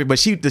wasn't perfect, but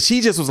she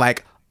just was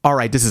like, all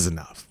right, this is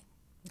enough.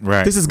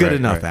 Right. This is good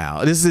enough,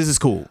 Al. This is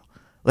cool.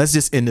 Let's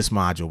just end this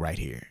module right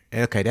here.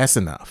 Okay, that's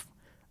enough.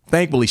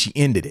 Thankfully, she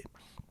ended it.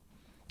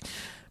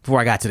 Before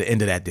I got to the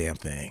end of that damn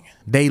thing,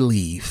 they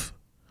leave.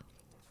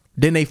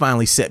 Then they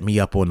finally set me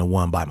up on the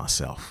one by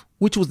myself,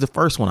 which was the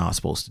first one I was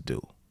supposed to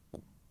do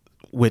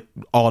with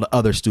all the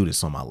other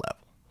students on my level,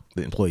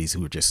 the employees who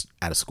were just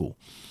out of school.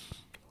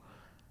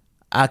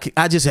 I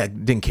just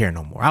didn't care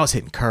no more. I was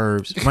hitting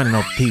curves, running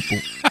over people.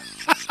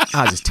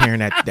 I was just tearing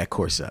that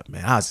course up,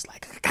 man. I was just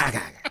like,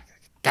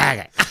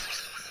 I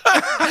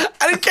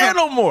didn't care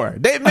no more.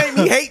 They made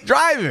me hate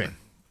driving.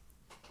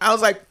 I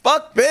was like,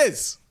 fuck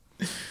this.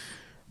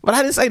 But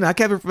I didn't say nothing. I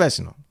kept it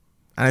professional.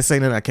 I didn't say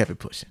nothing. I kept it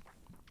pushing.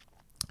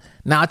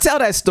 Now, I tell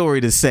that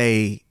story to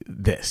say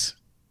this.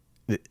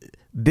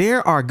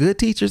 There are good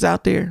teachers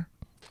out there,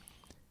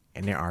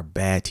 and there are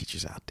bad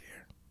teachers out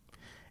there.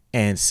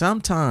 And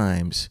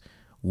sometimes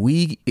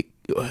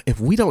if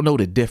we don't know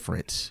the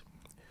difference,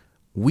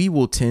 we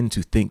will tend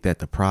to think that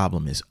the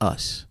problem is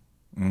us.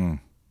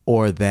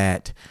 Or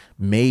that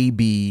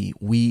maybe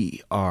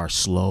we are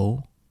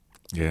slow.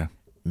 Yeah.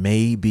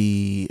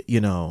 Maybe, you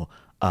know,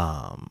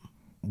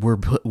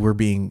 we're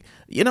being,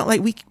 you know,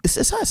 like it's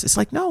us. It's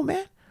like, no,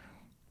 man.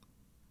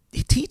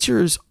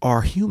 Teachers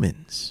are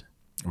humans.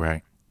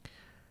 Right.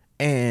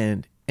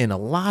 And in a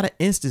lot of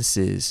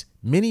instances,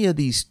 many of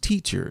these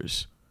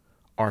teachers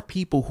are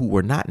people who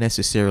were not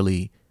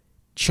necessarily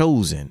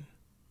chosen.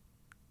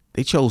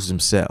 They chose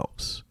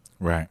themselves.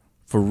 Right.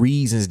 For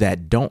reasons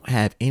that don't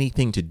have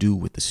anything to do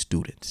with the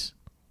students.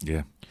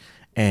 Yeah.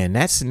 And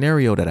that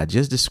scenario that I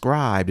just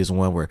described is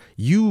one where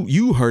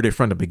you heard it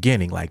from the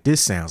beginning. Like, this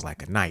sounds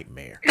like a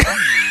nightmare.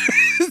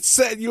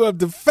 Setting you up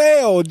to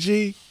fail,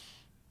 G.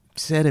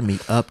 Setting me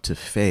up to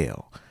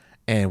fail.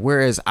 And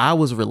whereas I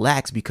was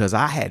relaxed because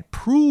I had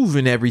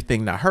proven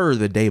everything to her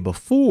the day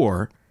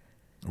before.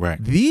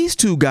 Right. These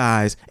two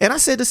guys, and I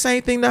said the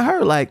same thing to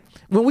her. Like,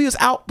 when we was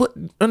out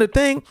on the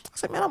thing, I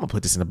was like, man, I'm going to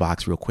put this in the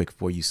box real quick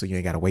for you so you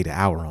ain't got to wait an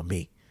hour on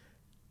me.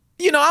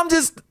 You know, I'm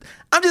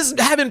just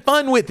having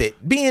fun with it,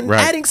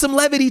 adding some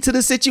levity to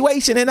the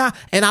situation. And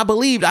I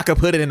believed I could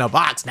put it in a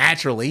box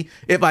naturally.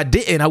 If I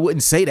didn't, I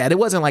wouldn't say that. It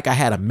wasn't like I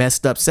had a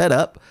messed up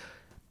setup.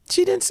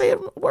 she didn't say a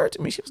word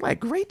to me. She was like,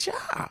 great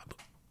job.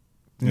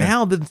 Yeah.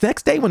 Now the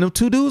next day when them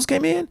 2 dudes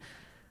came in,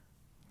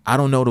 I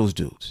don't know those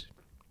dudes,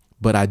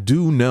 but I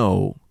do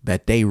know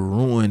that they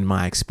ruined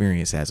my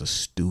experience as a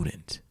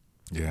student.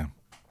 Yeah.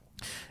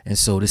 And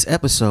so this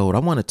episode, I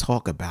want to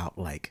talk about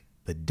like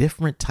the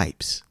different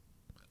types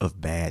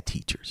of bad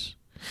teachers.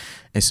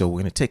 And so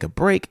we're going to take a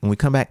break. When we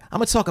come back, I'm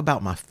going to talk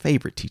about my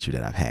favorite teacher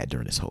that I've had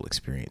during this whole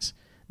experience.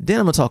 Then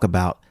I'm going to talk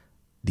about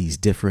these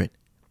different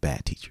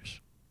bad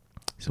teachers.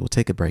 So we'll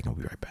take a break and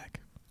we'll be right back.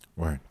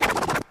 Right.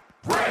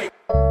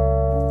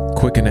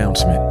 Quick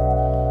announcement.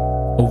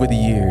 Over the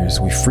years,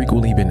 we've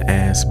frequently been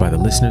asked by the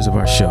listeners of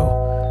our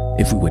show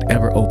if we would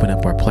ever open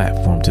up our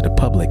platform to the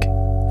public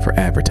for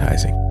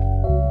advertising.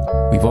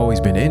 We've always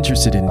been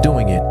interested in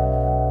doing it,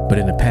 but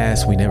in the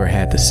past, we never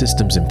had the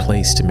systems in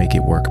place to make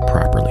it work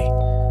properly.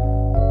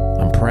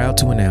 I'm proud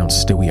to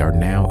announce that we are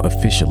now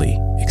officially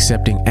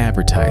accepting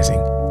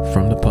advertising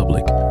from the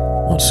public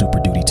on Super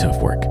Duty Tough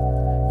Work,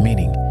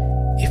 meaning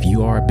if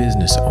you are a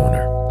business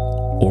owner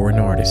or an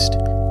artist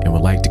and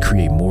would like to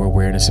create more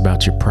awareness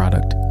about your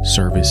product,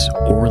 service,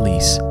 or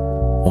release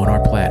on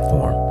our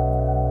platform,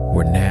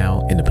 we're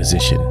now in a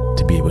position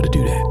to be able to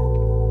do that.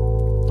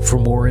 For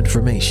more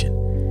information,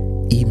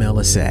 email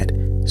us at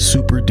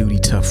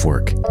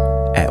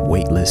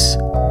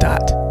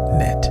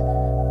superdutytoughwork@weightless.net.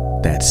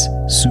 That's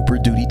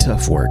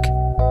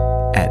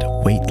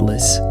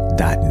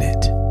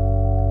superdutytoughwork@weightless.net.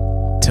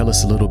 Tell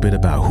us a little bit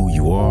about who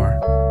you are,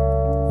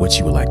 what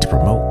you would like to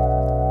promote,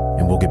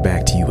 and we'll get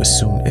back to you as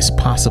soon as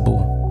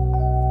possible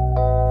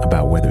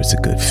about whether it's a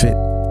good fit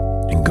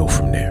and go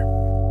from there.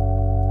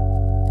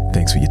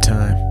 Thanks for your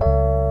time.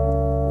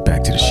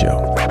 Back to the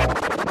show.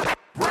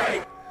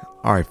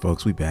 All right,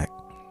 folks, we back.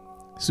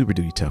 Super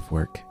Duty Tough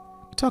Work.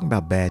 We're talking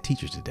about bad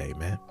teachers today,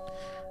 man.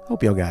 I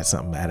hope y'all got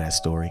something out of that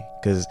story,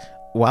 because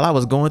while I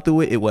was going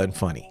through it, it wasn't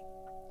funny.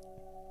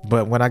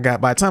 But by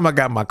the time I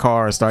got in my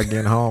car and started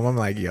getting home, I'm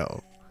like,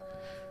 yo,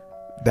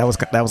 that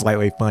was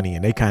lightweight funny.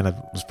 And they kind of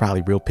was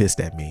probably real pissed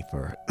at me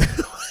for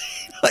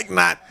like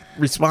not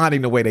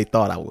responding the way they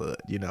thought I would,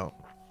 you know?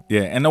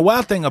 Yeah. And the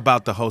wild thing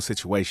about the whole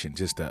situation,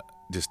 just to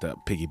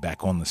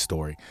piggyback on the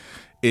story,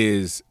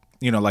 is,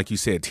 you know, like you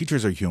said,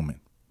 teachers are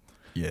human.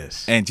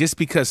 Yes. And just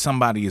because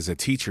somebody is a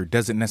teacher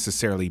doesn't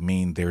necessarily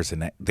mean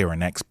they're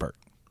an expert.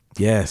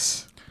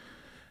 Yes.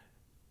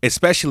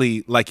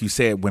 Especially, like you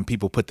said, when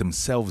people put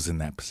themselves in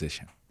that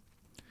position.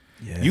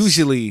 Yes.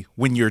 Usually,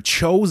 when you're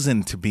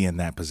chosen to be in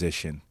that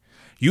position,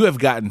 you have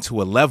gotten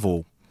to a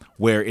level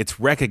where it's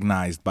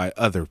recognized by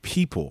other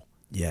people.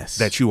 Yes.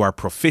 That you are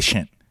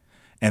proficient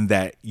and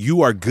that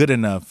you are good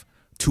enough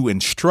to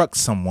instruct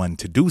someone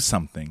to do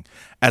something,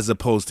 as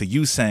opposed to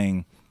you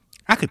saying,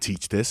 I could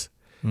teach this.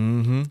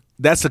 Mm-hmm.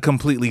 That's a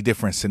completely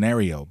different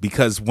scenario,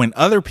 because when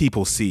other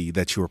people see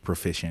that you're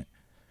proficient,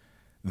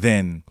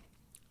 then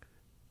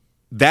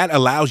that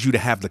allows you to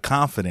have the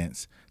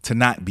confidence to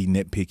not be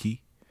nitpicky,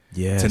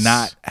 yes, to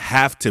not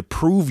have to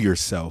prove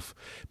yourself,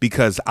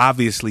 because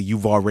obviously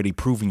you've already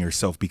proven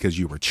yourself because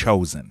you were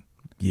chosen,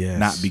 yes,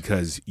 not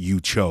because you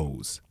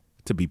chose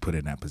to be put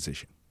in that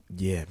position.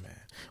 Yeah, man.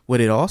 What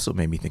it also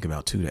made me think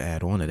about too, to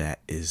add on to that,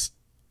 is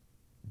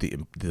the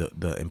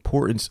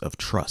importance of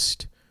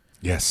trust.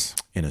 Yes.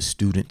 In a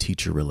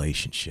student-teacher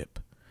relationship.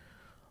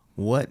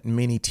 What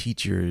many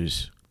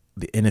teachers,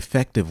 the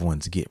ineffective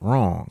ones, get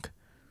wrong,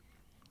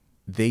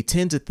 they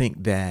tend to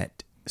think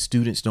that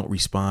students don't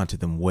respond to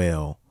them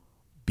well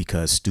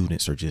because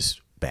students are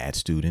just bad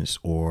students,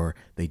 or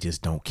they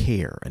just don't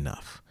care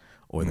enough,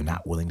 or they're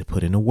not willing to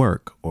put in the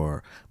work,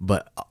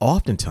 but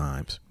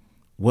oftentimes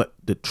what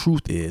the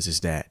truth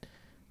is that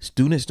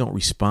students don't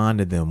respond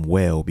to them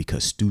well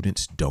because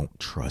students don't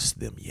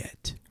trust them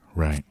yet.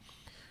 Right.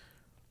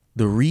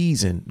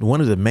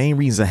 One of the main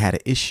reasons I had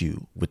an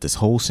issue with this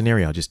whole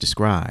scenario I just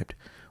described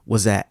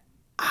was that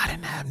I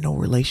didn't have no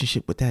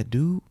relationship with that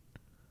dude.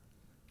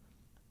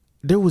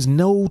 There was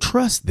no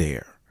trust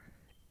there.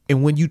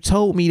 And when you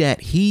told me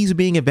that he's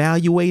being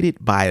evaluated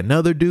by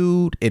another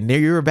dude and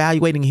you're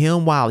evaluating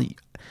him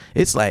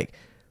it's like,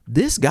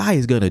 this guy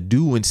is going to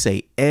do and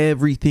say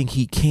everything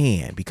he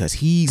can because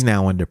he's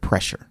now under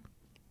pressure.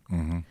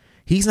 Mm-hmm.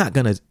 He's not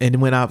going to.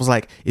 And when I was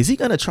like, is he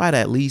going to try to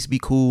at least be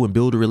cool and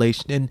build a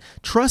relation? And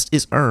trust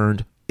is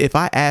earned if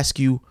I ask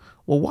you,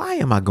 well, why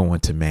am I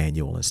going to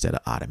manual instead of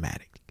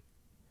automatic?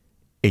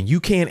 And you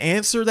can't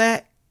answer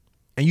that.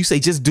 And you say,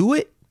 just do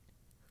it.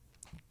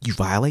 You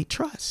violate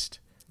trust.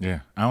 Yeah.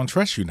 I don't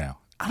trust you now.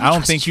 I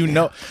don't think you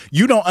know. Now.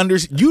 You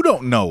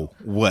don't know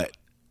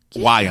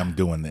why I'm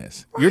doing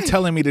this. Right. You're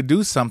telling me to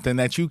do something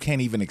that you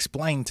can't even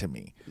explain to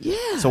me.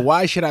 Yeah. So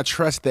why should I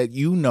trust that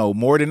you know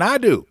more than I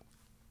do?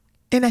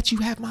 And that you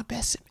have my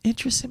best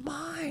interests in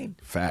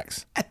mind.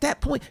 Facts. At that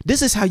point,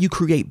 this is how you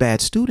create bad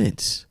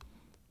students.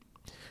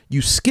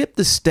 You skip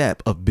the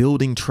step of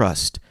building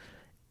trust,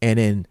 and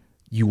then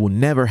you will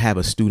never have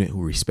a student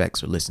who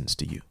respects or listens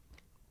to you.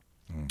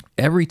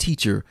 Every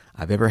teacher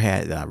I've ever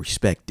had that I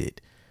respected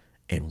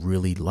and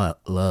really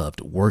loved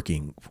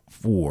working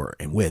for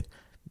and with,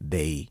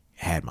 they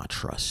had my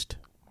trust.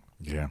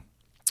 Yeah.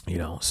 You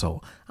know,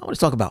 so I want to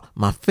talk about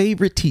my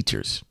favorite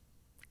teachers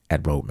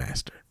at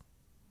Roadmaster,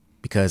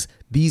 because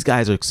these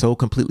guys are so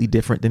completely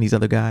different than these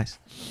other guys.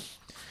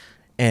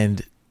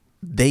 And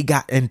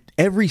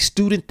every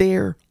student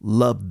there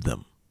loved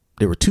them.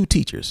 There were 2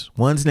 teachers.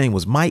 One's name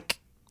was Mike.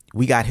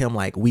 We got him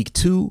like week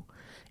 2.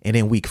 And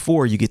then week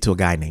 4, you get to a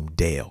guy named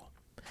Dale.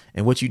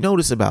 And what you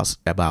notice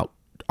about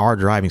our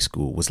driving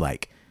school was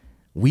like,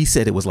 we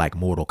said it was like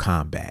Mortal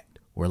Kombat,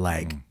 where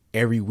like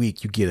every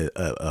week you get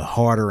a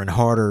harder and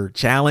harder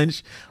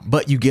challenge,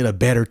 but you get a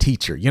better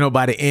teacher. You know,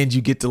 by the end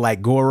you get to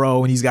like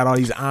Goro and he's got all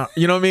these,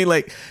 you know what I mean?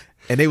 Like,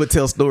 and they would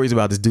tell stories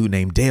about this dude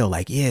named Dale.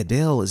 Like, yeah,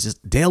 Dale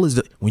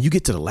is when you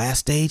get to the last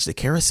stage, the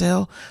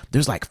carousel,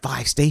 there's like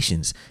 5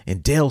 stations,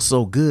 and Dale's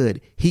so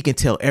good, he can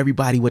tell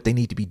everybody what they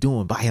need to be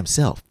doing by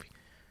himself.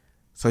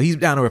 So he's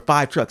down there with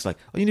 5 trucks, like,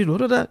 oh, you need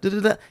to da.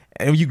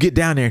 And when you get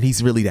down there and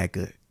he's really that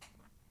good.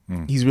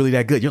 He's really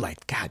that good. You're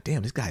like, God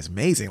damn, this guy's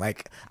amazing.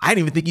 Like, I didn't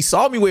even think he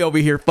saw me way over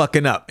here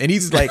fucking up. And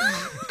he's like,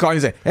 calling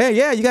and say, hey,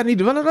 yeah, you got to need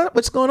to,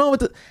 what's going on with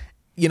the,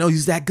 you know,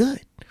 he's that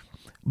good.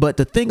 But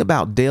the thing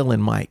about Dale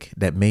and Mike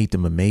that made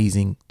them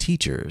amazing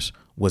teachers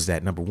was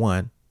that, number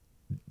one,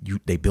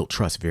 they built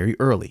trust very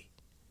early.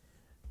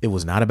 It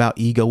was not about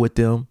ego with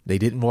them. They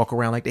didn't walk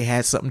around like they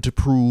had something to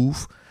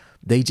prove.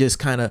 They just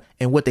kind of,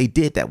 and what they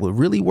did that what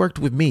really worked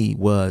with me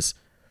was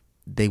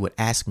they would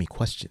ask me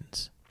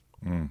questions.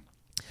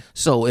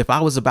 So if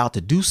I was about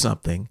to do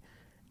something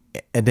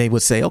and they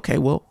would say, okay,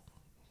 well,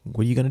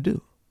 what are you going to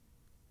do?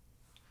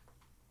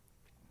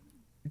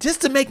 Just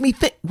to make me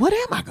think, what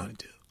am I going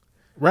to do?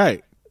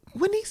 Right.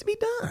 What needs to be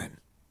done?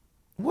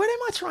 What am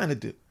I trying to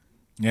do?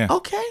 Yeah.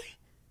 Okay.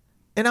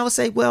 And I would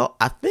say, well,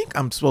 I think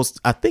I'm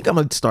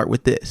going to start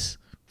with this.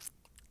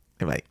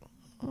 They're like,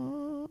 I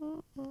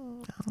don't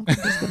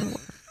think that's going to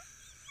work.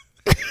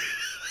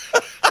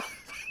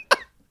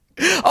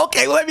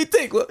 Okay, well, let me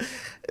think. Well,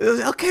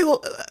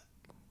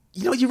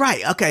 you know, you're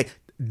right. Okay,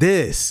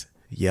 this.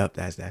 Yep,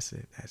 that's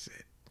it.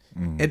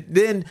 And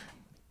then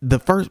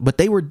but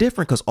they were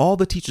different because all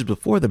the teachers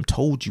before them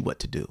told you what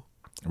to do.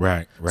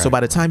 Right. So by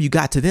the time you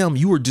got to them,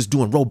 you were just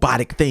doing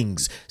robotic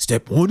things.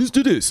 Step 1 is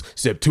to this.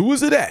 Step 2 is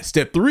to that.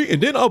 Step 3,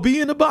 and then I'll be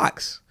in the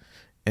box.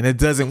 And it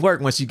doesn't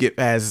work once you get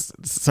past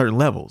certain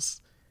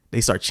levels.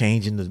 They start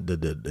changing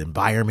the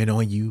environment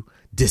on you.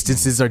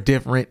 Distances are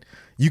different.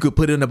 You could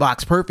put it in the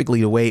box perfectly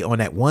the way on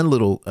that one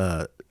little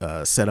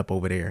setup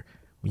over there.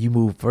 When you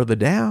move further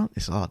down,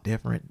 it's all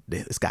different.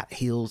 It's got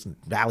hills and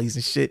valleys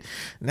and shit.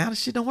 Now the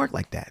shit don't work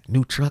like that.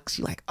 New trucks,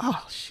 you're like,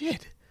 oh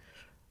shit,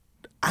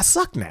 I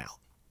suck now.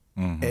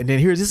 And then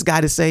here's this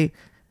guy to say,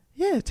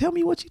 yeah, tell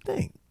me what you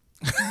think.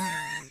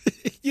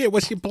 Yeah,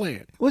 what's your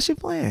plan? What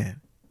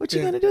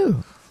you gonna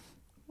do?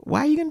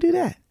 Why are you gonna do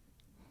that?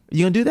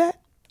 You gonna do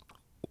that?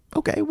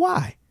 Okay,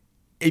 why?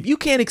 If you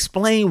can't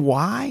explain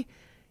why,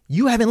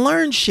 you haven't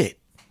learned shit.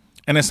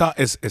 And it's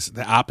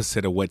the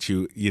opposite of what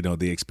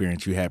the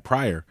experience you had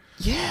prior.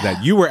 Yeah.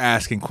 That you were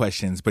asking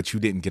questions, but you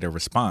didn't get a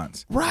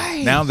response.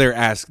 Right. Now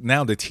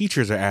the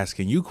teachers are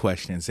asking you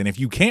questions, and if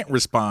you can't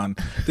respond,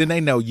 then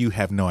they know you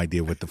have no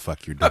idea what the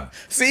fuck you're doing.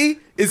 See?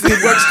 It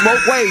works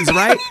both ways,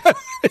 right?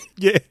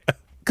 Yeah.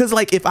 Because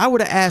like if I were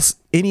to ask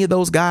any of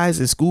those guys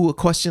in school a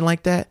question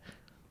like that,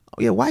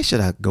 oh yeah, why should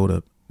I go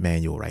to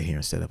manual right here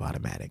instead of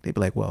automatic? They'd be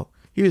like, well,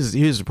 here's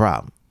the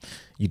problem.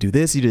 You do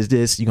this, you do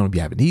this, you're going to be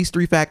having these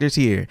 3 factors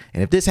here.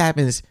 And if this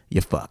happens,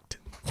 you're fucked.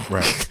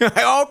 Right.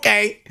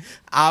 Okay,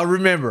 I'll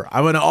remember.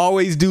 I'm going to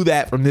always do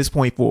that from this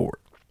point forward.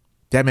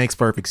 That makes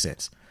perfect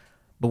sense.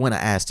 But when I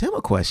asked him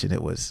a question,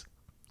 it was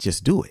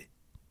just do it.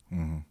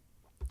 Mm-hmm.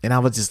 And I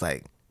was just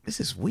like, this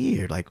is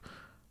weird. Like,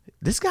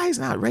 this guy's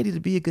not ready to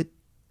be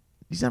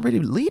he's not ready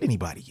to lead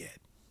anybody yet.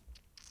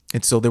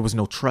 And so there was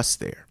no trust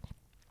there.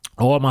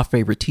 All my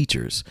favorite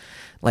teachers,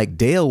 like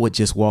Dale would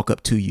just walk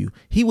up to you.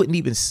 He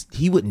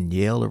wouldn't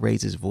yell or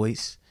raise his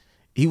voice.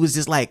 He was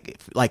just like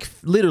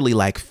literally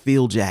like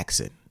Phil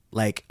Jackson.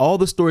 Like all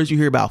the stories you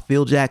hear about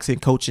Phil Jackson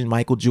coaching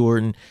Michael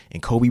Jordan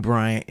and Kobe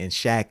Bryant and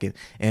Shaq,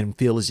 and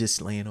Phil is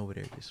just laying over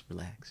there, just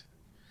relaxing,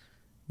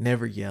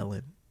 never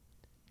yelling,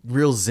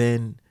 real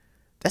zen.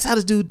 That's how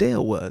this dude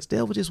Dale was.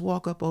 Dale would just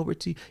walk up over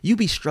to you. You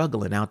be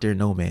struggling out there in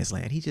no man's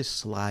land. He just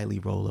slyly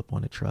roll up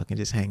on the truck and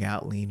just hang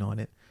out, lean on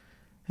it.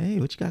 Hey,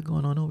 what you got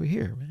going on over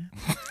here, man?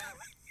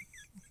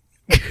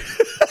 You'd be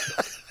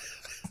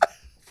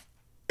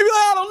like,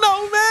 I don't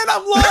know, man.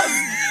 I'm lost.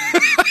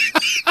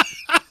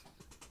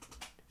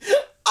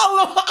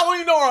 I don't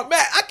even know where I'm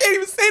at. I can't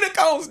even see the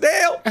cones,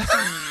 Dale.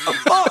 I'm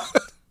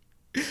fucked.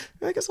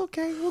 Like, it's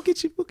okay. We'll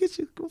get you.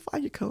 Go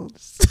find your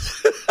cones.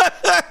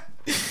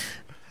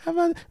 How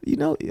about,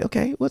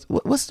 okay,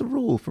 what's the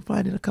rule for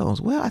finding the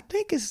cones? Well, I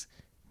think it's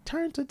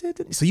turn to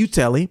this. So you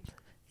tell him,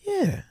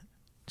 yeah,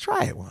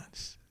 try it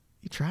once.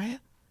 You try it?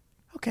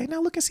 Okay,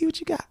 now look and see what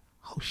you got.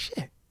 Oh,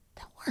 shit,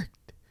 that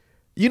worked.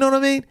 You know what I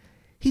mean?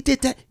 He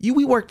did that.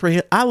 We worked for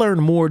him. I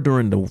learned more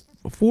during the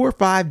 4 or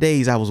 5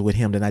 days I was with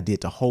him than I did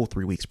the whole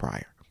 3 weeks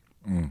prior.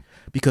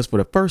 Because for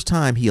the first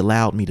time, he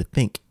allowed me to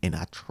think, and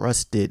I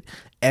trusted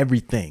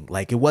everything.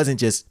 Like, it wasn't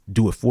just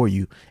do it for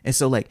you. And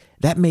so, like,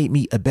 that made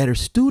me a better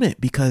student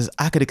because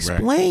I could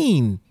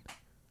explain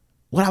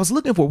what I was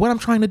looking for, what I'm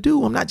trying to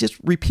do. I'm not just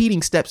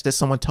repeating steps that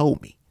someone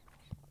told me.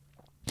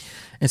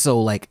 And so,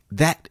 like,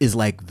 that is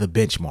like the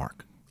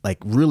benchmark. Like,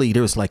 really,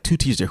 there was like 2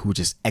 teachers there who were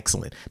just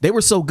excellent. They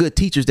were so good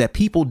teachers that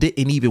people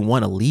didn't even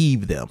want to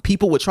leave them.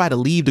 People would try to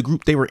leave the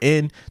group they were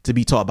in to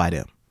be taught by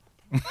them.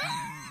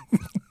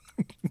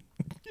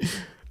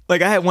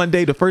 Like, I had one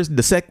day, the first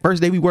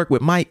day we worked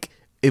with Mike,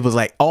 it was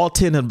like all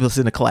 10 of us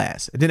in the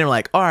class. And then they were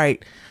like, all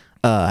right,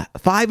 5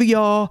 of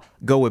y'all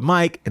go with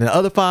Mike, and the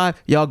other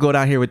 5, y'all go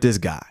down here with this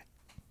guy.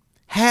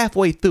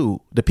 Halfway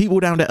through, the people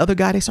down the other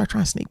guy, they start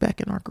trying to sneak back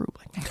in our group.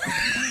 Like,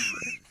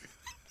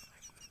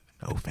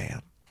 no,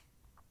 fam.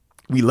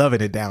 We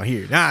loving it down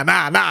here.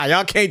 Nah.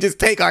 Y'all can't just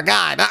take our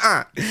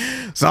guy.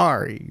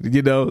 Sorry.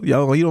 You know,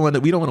 y'all, we don't want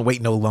to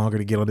wait no longer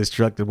to get on this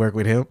truck to work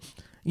with him.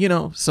 You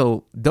know,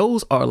 so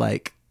those are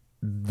like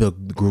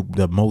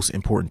the most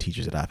important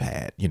teachers that I've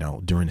had, you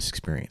know, during this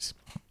experience.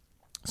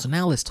 So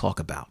now let's talk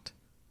about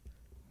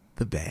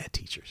the bad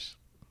teachers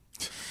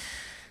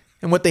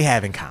and what they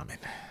have in common.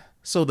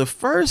 So the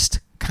first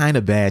kind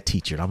of bad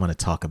teacher I'm going to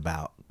talk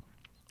about,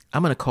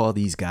 I'm going to call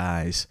these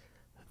guys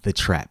the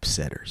trap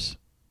setters.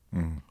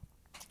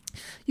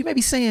 You may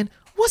be saying,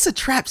 what's a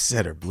trap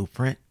setter,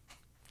 Blueprint?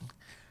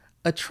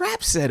 A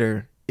trap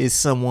setter is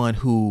someone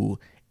who,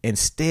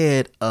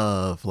 instead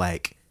of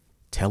like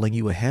telling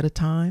you ahead of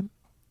time,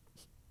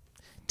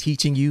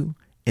 teaching you,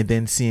 and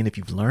then seeing if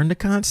you've learned the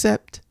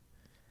concept,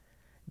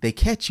 they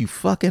catch you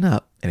fucking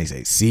up and they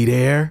say, see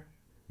there?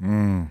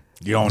 You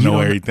don't know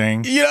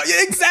everything. You know,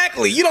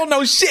 exactly. You don't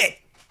know shit.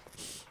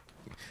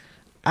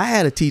 I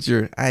had a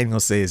teacher, I ain't gonna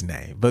say his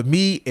name, but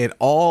me and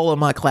all of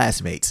my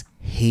classmates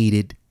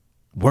hated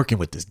working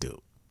with this dude.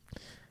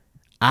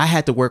 I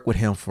had to work with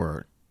him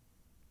for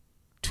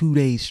 2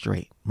 days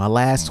straight. My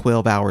last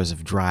 12 hours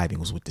of driving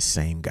was with the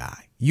same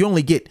guy. You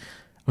only get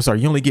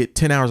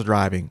 10 hours of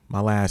driving. My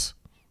last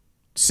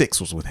 6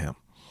 was with him.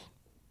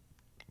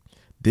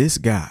 This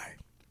guy.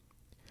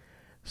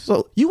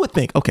 So you would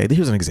think, okay,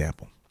 here's an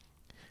example.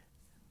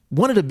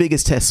 One of the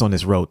biggest tests on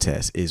this road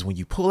test is when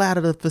you pull out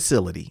of the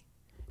facility,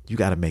 you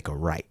got to make a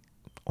right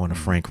on a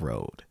Frank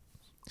Road.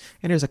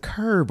 And there's a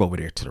curve over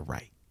there to the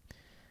right.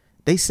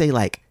 They say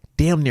like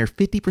damn near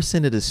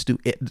 50% of the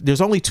student,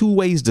 there's only 2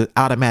 ways to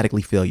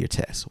automatically fail your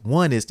test.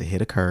 One is to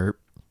hit a curb.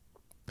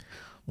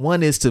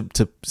 One is to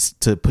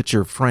put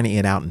your front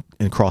end out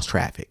and cross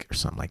traffic or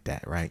something like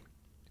that, right?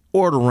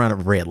 Or to run a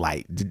red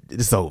light.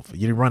 It's over.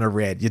 You run a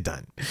red, you're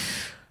done.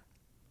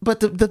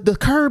 But the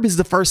curb is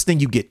the first thing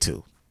you get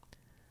to.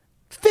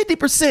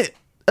 50%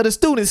 of the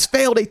students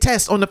fail their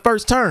test on the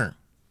first turn.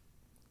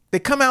 They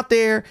come out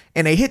there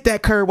and they hit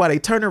that curb while they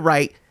turn it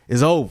right.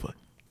 It's over.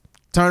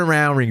 Turn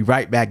around, ring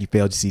right back. You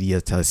failed your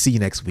CDL. Tell us, see you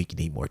next week. You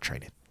need more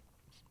training.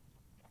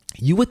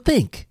 You would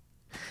think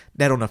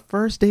that on the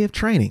first day of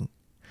training,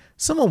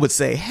 someone would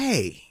say,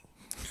 hey,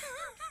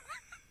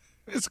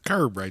 it's a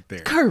curb right there.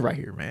 Curb right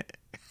here, man.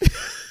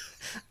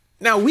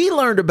 Now, we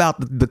learned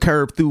about the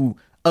curb through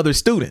other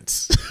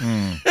students.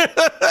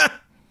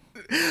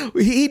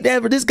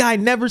 This guy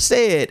never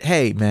said,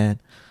 hey, man,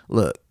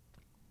 look,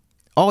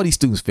 all these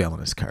students fail on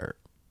this curb.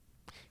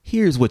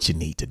 Here's what you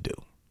need to do.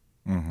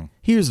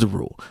 Here's the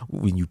rule.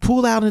 When you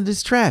pull out into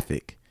this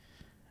traffic,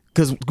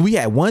 because we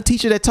had one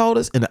teacher that taught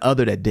us and the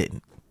other that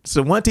didn't.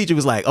 So one teacher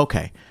was like,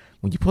 okay,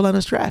 when you pull out in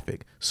this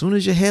traffic, as soon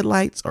as your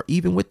headlights are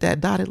even with that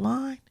dotted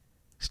line,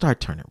 start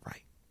turning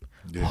right.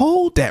 Yeah.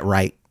 Hold that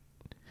right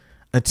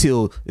and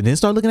then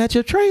start looking at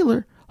your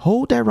trailer.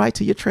 Hold that right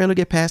till your trailer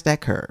get past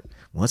that curb.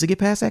 Once it get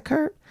past that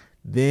curb,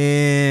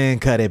 then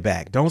cut it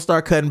back. Don't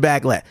start cutting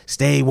back left.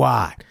 Stay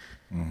wide.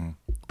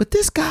 But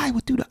this guy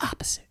would do the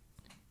opposite.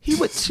 He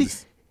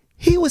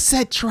would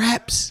set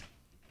traps.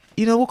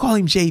 You know, we'll call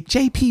him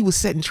JP was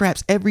setting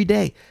traps every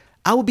day.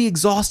 I would be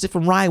exhausted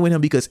from riding with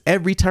him because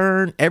every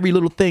turn, every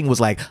little thing was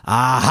like,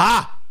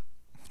 aha.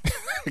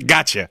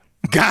 Gotcha.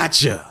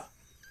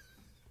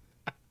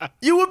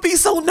 You would be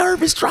so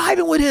nervous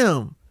driving with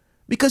him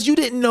because you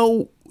didn't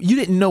know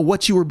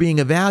what you were being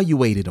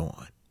evaluated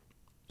on.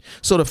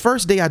 So the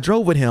first day I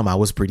drove with him, I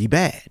was pretty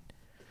bad.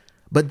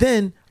 But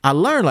then I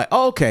learned like,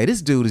 okay,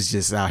 this dude is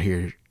just out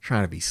here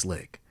trying to be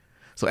slick.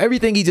 So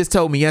everything he just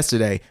told me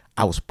yesterday,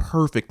 I was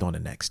perfect on the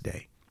next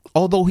day.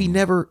 Although he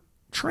never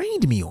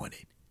trained me on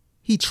it.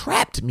 He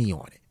trapped me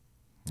on it.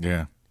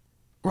 Yeah.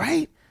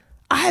 Right?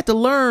 I had to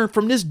learn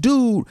from this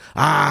dude,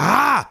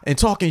 and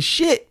talking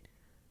shit,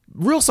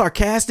 real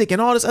sarcastic and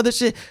all this other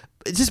shit,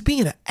 just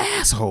being an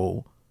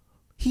asshole.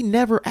 He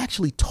never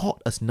actually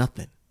taught us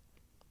nothing.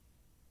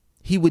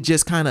 He would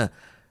just kind of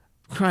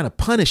trying to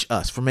punish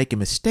us for making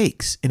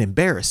mistakes and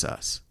embarrass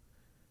us,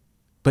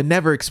 but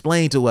never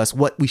explain to us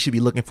what we should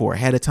be looking for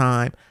ahead of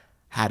time,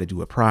 how to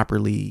do it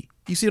properly.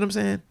 You see what I'm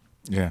saying?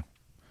 Yeah.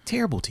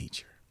 Terrible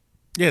teacher.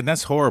 Yeah, and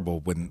that's horrible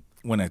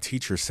when a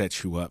teacher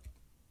sets you up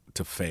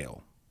to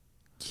fail.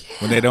 Yeah.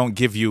 When they don't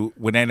give you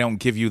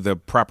the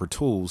proper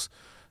tools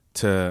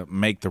to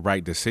make the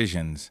right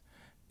decisions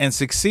and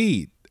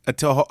succeed.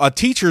 A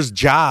teacher's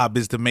job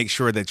is to make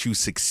sure that you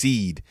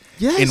succeed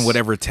in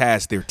whatever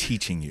task they're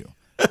teaching you.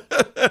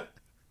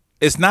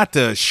 It's not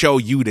to show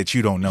you that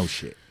you don't know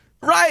shit.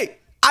 Right.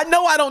 I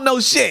know I don't know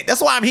shit.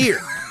 That's why I'm here.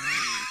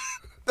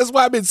 That's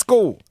why I'm in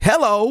school.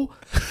 Hello.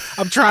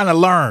 I'm trying to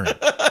learn.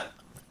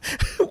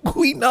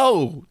 We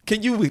know.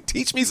 Can you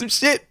teach me some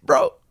shit,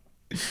 bro?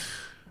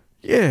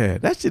 Yeah,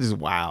 that shit is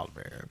wild,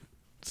 man.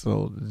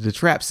 So the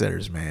trap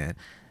setters, man.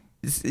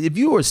 If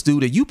you were a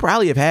student, you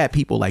probably have had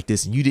people like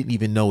this and you didn't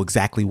even know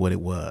exactly what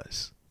it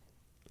was.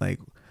 Like,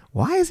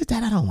 why is it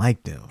that I don't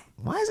like them?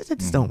 Why is it that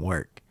this don't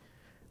work?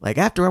 Like,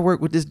 after I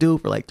worked with this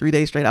dude for like 3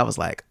 days straight, I was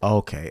like,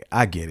 okay,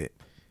 I get it.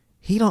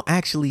 He don't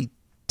actually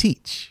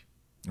teach.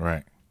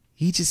 Right.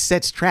 He just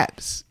sets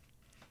traps.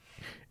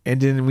 And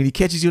then when he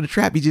catches you in a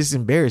trap, he just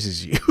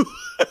embarrasses you.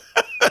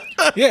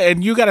 Yeah,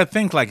 and you got to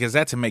think, like, is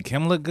that to make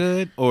him look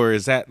good? Or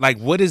is that, like,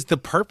 what is the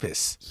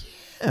purpose?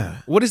 Yeah.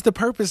 What is the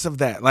purpose of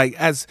that? Like,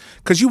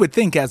 because you would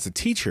think as a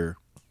teacher,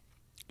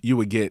 you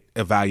would get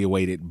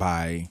evaluated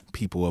by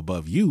people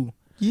above you.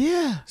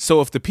 Yeah.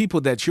 So if the people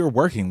that you're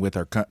working with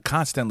are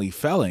constantly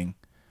failing,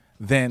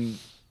 then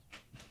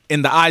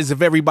in the eyes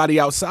of everybody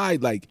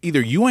outside, like, either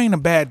you ain't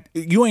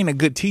a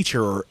good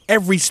teacher, or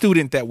every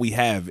student that we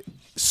have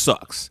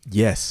sucks.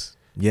 Yes.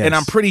 Yes. And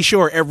I'm pretty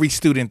sure every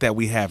student that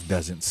we have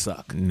doesn't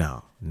suck.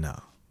 No.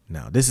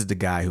 This is the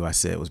guy who I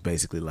said was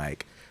basically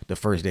like, the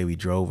first day we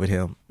drove with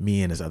him,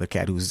 me and this other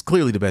cat who was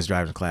clearly the best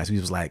driver in the class, he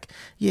was like,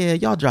 yeah,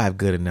 y'all drive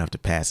good enough to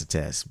pass the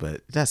test,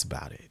 but that's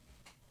about it.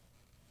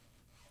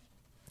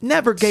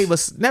 Never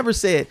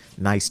said,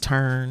 nice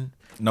turn.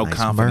 No nice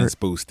confidence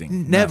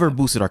boosting. Never Nothing.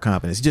 boosted our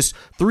confidence. Just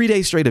 3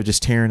 days straight of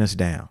just tearing us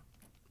down.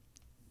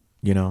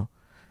 You know?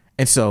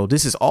 And so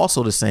this is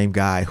also the same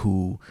guy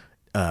who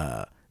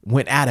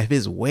went out of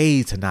his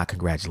way to not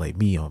congratulate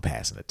me on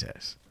passing the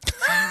test.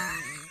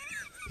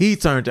 He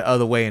turned the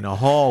other way in the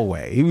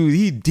hallway.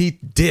 He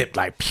dipped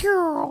like,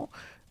 pew.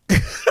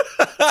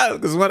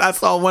 Because when I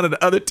saw one of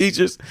the other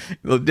teachers,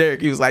 little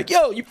Derek, he was like,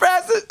 yo, you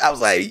passed it? I was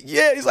like,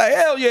 yeah. He's like,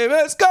 hell yeah, man,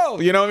 let's go.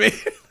 You know what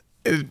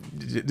I mean?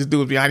 This dude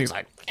was behind me. He was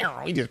like, pew.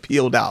 He just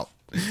peeled out.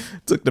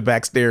 Took the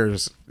back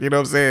stairs, you know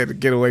what I'm saying, to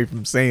get away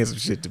from saying some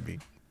shit to me.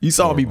 He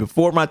saw me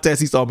before my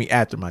test. He saw me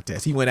after my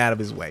test. He went out of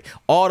his way.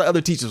 All the other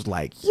teachers were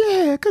like,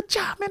 yeah, good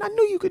job, man. I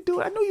knew you could do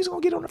it. I knew you was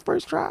going to get on the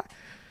first try.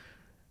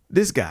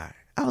 This guy,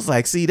 I was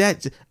like, see,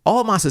 that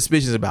all my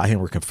suspicions about him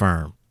were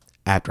confirmed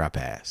after I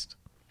passed.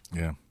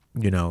 Yeah.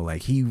 You know,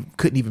 like, he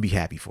couldn't even be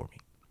happy for me.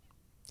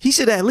 He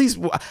should at least,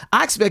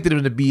 I expected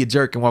him to be a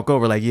jerk and walk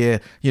over like, yeah,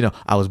 you know,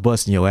 I was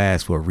busting your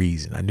ass for a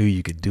reason. I knew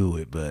you could do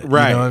it, but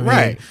right, you know what I mean?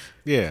 right.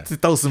 Yeah. To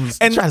throw some,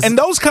 and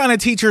those kind of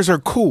teachers are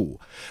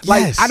cool.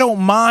 Like, Yes. I don't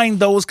mind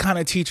those kind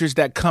of teachers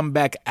that come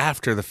back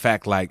after the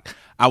fact. Like,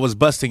 I was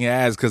busting your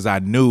ass because I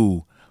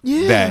knew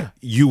that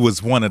you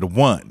was one of the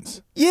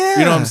ones. Yeah.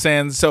 You know what I'm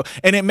saying? So,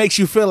 and it makes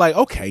you feel like,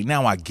 okay,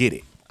 now I get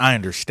it. I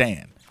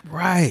understand.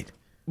 Right.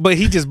 But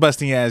he just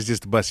busting your ass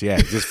just to bust your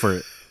ass, just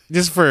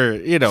for,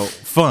 you know,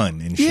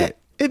 fun and Yeah. shit.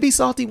 It'd be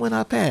salty when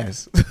I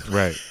pass.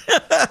 Right.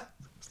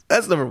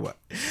 That's number one.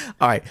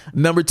 All right.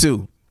 Number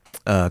two,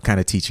 kind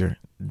of teacher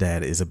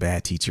that is a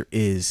bad teacher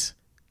is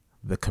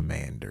the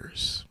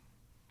commanders.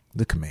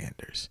 The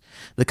commanders.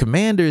 The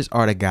commanders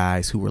are the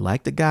guys who were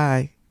like the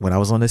guy when I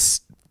was on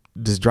this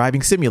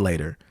driving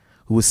simulator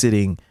who was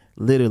sitting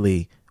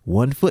literally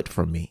 1 foot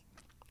from me,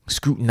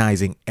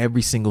 scrutinizing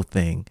every single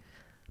thing,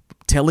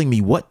 telling me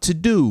what to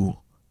do,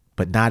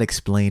 but not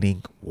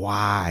explaining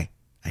why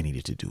I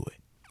needed to do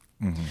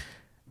it. Mm-hmm.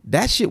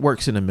 That shit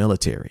works in the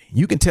military.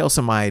 You can tell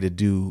somebody to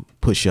do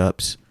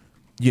push-ups.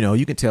 You know,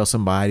 you can tell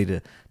somebody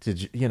to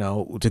you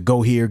know, to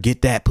go here,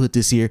 get that, put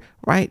this here,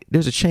 right?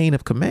 There's a chain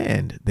of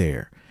command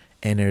there.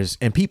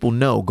 And people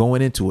know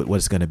going into it what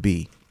it's going to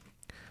be.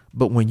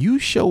 But when you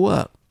show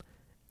up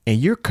and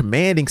you're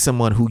commanding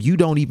someone who you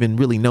don't even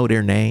really know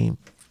their name,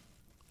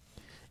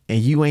 and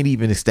you ain't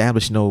even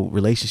established no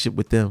relationship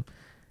with them,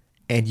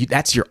 and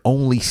that's your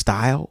only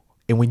style,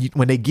 and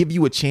when they give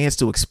you a chance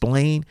to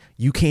explain,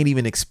 you can't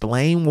even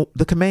explain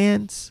the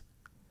commands,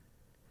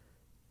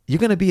 you're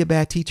going to be a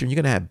bad teacher and you're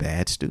going to have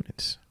bad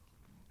students.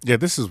 Yeah,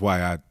 this is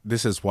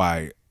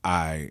why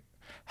I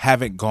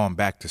haven't gone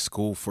back to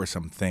school for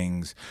some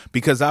things,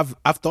 because I've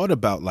thought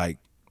about like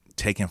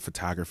taking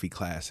photography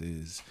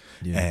classes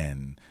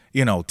and,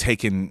 you know,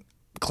 taking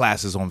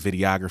classes on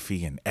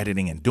videography and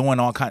editing and doing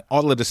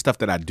all of the stuff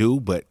that I do,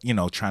 but, you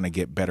know, trying to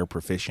get better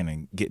proficient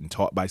and getting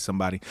taught by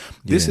somebody.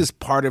 This is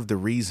part of the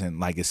reason,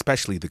 like,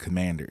 especially the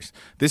commanders,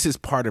 this is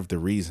part of the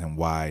reason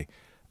why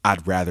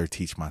I'd rather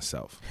teach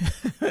myself.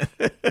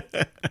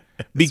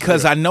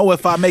 Because I know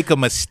if I make a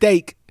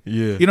mistake,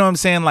 you know what I'm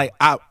saying? Like,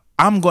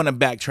 I'm going to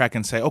backtrack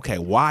and say, okay,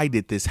 why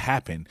did this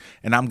happen?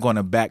 And I'm going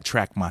to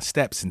backtrack my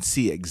steps and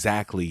see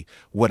exactly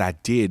what I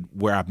did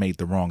where I made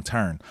the wrong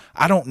turn.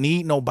 I don't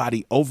need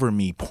nobody over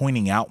me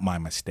pointing out my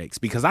mistakes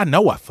because I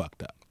know I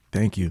fucked up.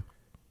 Thank you.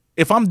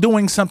 If I'm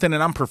doing something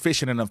and I'm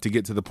proficient enough to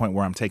get to the point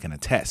where I'm taking a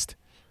test.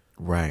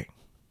 Right.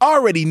 I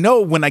already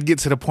know when I get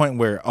to the point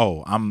where,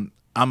 I'm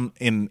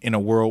in a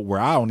world where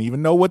I don't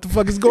even know what the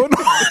fuck is going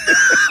on.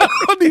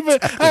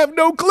 I have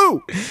no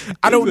clue.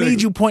 I don't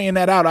need you pointing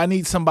that out. I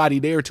need somebody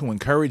there to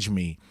encourage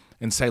me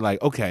and say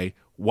like, okay,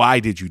 why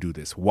did you do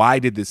this? Why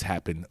did this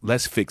happen?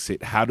 Let's fix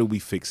it. How do we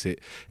fix it?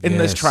 And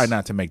let's try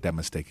not to make that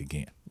mistake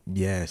again.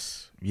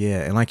 Yes.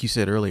 Yeah. And like you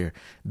said earlier,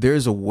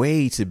 there's a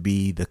way to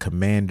be the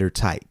commander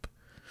type,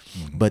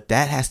 but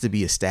that has to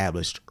be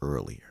established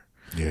earlier.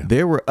 Yeah.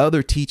 There were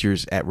other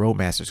teachers at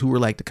Roadmasters who were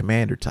like the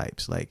commander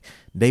types. Like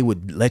they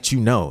would let you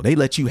know, they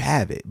let you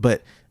have it,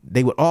 but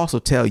they would also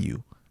tell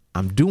you,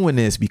 I'm doing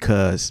this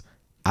because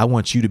I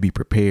want you to be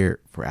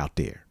prepared for out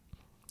there.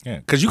 Yeah,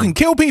 because you can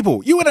kill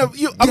people. I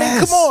mean,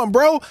 come on,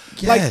 bro.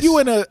 Yes. Like you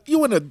in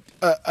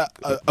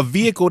a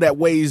vehicle that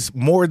weighs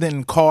more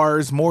than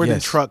cars, more than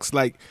trucks,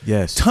 like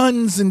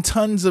tons and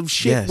tons of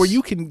shit where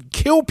you can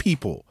kill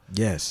people.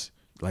 Yes.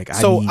 Like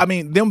I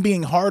mean, them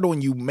being hard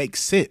on you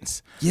makes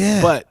sense.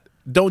 Yeah. But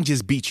don't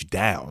just beat you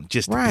down,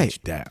 just to beat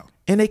you down.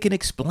 And they can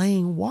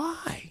explain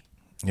why.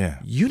 Yeah.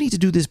 You need to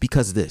do this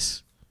because of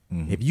this.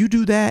 If you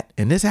do that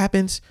and this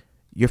happens,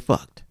 you're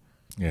fucked.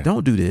 Yeah.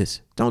 Don't do this.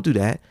 Don't do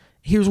that.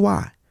 Here's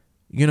why.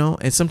 You know,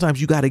 and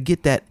sometimes you got to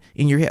get that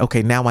in your head.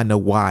 Okay, now I know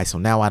why. So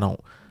now I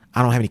don't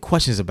have any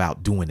questions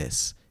about doing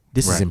this.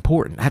 This is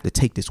important. I have to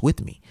take this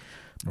with me.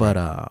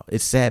 But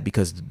it's sad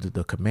because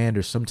the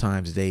commanders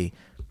sometimes they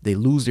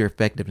lose their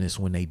effectiveness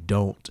when they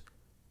don't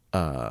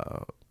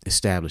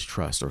establish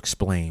trust or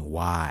explain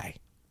why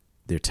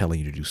they're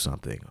telling you to do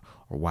something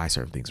or why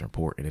certain things are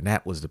important. And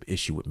that was the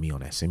issue with me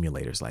on that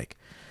simulator. It's like,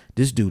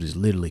 this dude is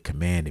literally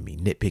commanding me,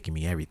 nitpicking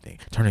me, everything.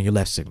 Turn on your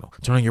left signal,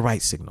 turn on your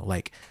right signal.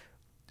 Like,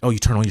 oh, you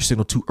turn on your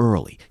signal too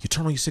early. You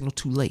turn on your signal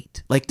too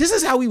late. Like, this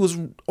is how he was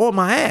on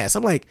my ass.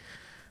 I'm like,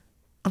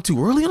 I'm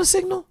too early on a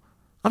signal?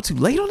 I'm too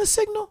late on a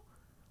signal?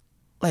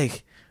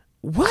 Like,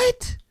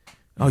 what?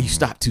 Oh, you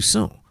stopped too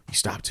soon. You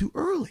stopped too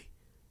early.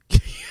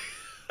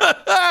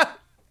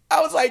 I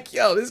was like,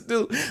 yo, this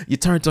dude, you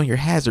turned on your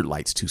hazard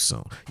lights too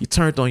soon. You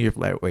turned on your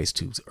flashways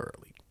too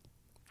early.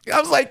 I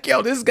was like,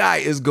 yo, this guy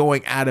is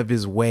going out of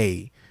his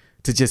way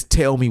to just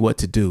tell me what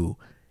to do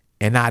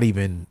and not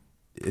even,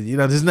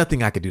 there's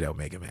nothing I could do that would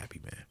make him happy,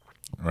 man.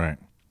 Right.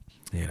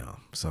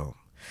 So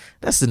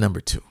that's the number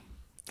 2.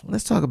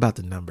 Let's talk about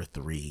the number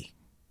 3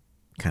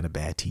 kind of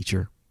bad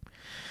teacher.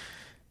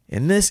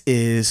 And this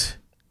is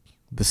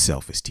the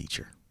selfish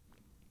teacher.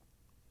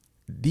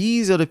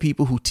 These are the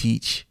people who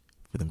teach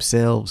for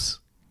themselves,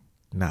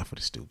 not for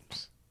the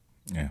students.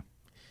 Yeah.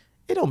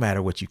 It don't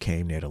matter what you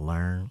came there to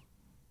learn.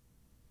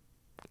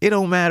 It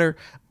don't matter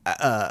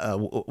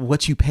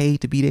what you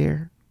paid to be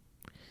there.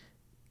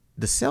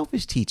 The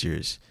selfish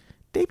teachers,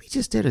 they be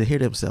just there to hear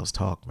themselves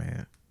talk,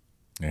 man.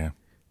 Yeah.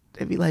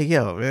 They be like,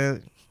 yo,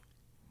 man,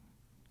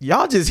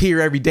 y'all just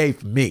here every day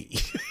for me.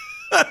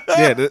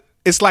 Yeah,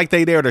 it's like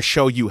they there to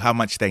show you how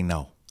much they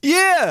know.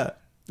 Yeah.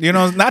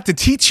 Not to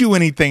teach you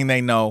anything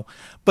they know,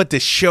 but to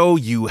show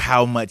you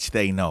how much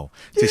they know.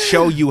 To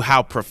show you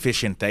how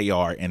proficient they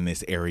are in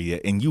this area,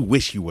 and you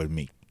wish you were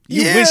me.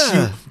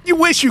 You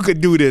wish you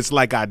could do this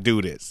like I do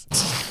this.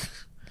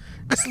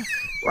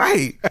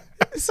 Right.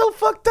 It's so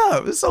fucked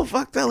up.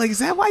 Like, is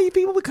that why you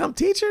people become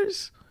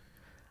teachers?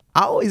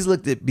 I always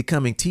looked at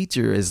becoming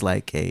teacher as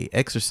like a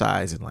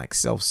exercise in like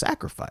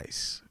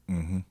self-sacrifice.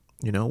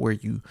 Mm-hmm. Where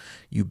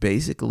you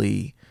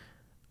basically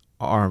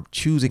are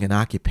choosing an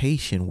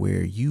occupation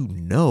where you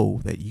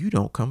know that you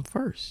don't come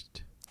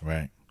first.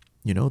 Right.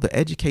 The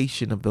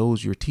education of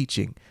those you're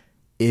teaching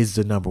is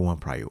the number 1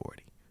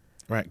 priority.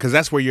 Right. Because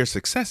that's where your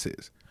success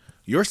is.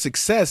 Your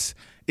success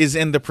is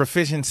in the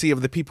proficiency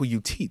of the people you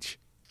teach.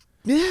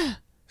 Yeah.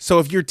 So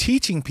if you're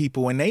teaching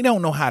people and they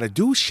don't know how to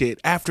do shit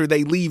after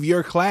they leave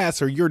your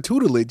class or your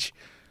tutelage,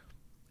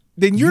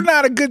 then you're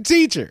not a good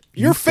teacher.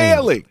 You're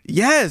failing.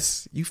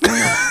 Yes. You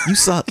fail. You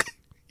suck.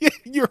 Yeah,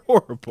 you're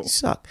horrible. You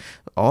suck.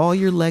 All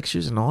your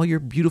lectures and all your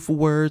beautiful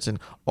words and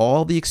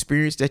all the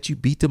experience that you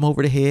beat them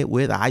over the head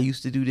with. I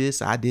used to do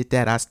this. I did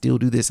that. I still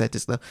do this at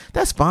this stuff.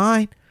 That's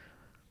fine.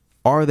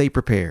 Are they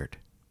prepared?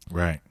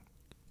 Right.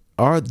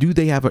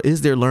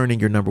 Is their learning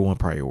your number 1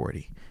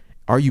 priority?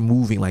 Are you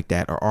moving like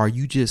that? Or are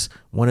you just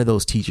one of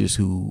those teachers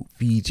who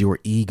feeds your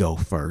ego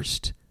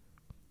first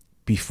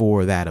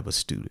before that of a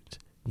student?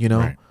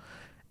 Right.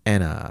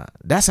 And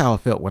that's how I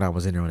felt when I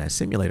was in there on that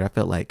simulator. I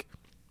felt like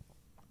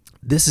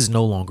this is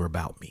no longer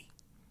about me.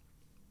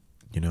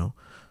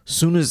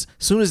 Soon as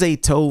they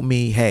told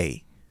me,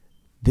 hey,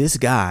 this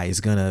guy is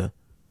going to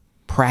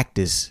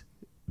practice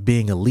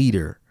being a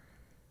leader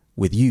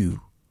with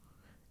you,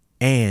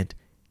 and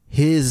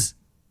his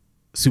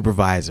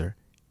supervisor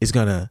is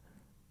going to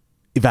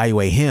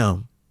evaluate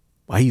him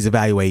while he's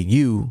evaluating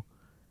you,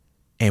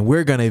 and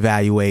we're going to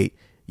evaluate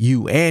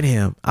you and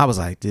him. I was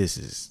like,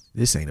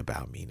 this ain't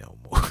about me no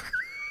more.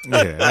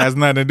 Yeah, it has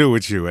nothing to do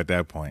with you at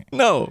that point.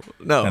 No.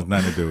 It has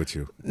nothing to do with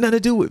you. Nothing to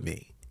do with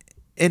me.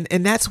 And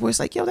that's where it's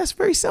like, yo, that's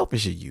very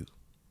selfish of you.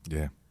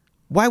 Yeah.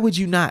 Why would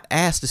you not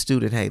ask the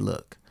student, hey,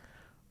 look,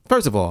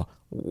 first of all,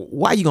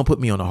 why are you going to put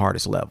me on the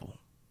hardest level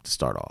to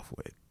start off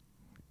with?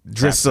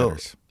 Just so.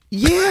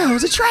 Yeah, it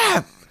was a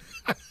trap.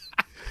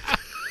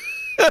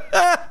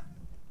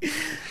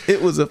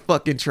 It was a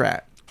fucking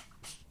trap.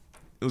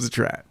 It was a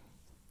trap.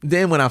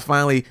 Then when I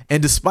finally,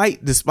 and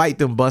despite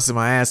them busting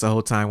my ass the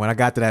whole time, when I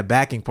got to that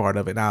backing part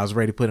of it and I was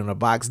ready to put it in a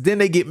box, then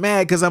they get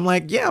mad because I'm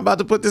like, yeah, I'm about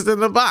to put this in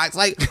the box.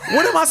 Like,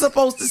 what am I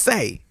supposed to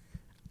say?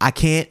 I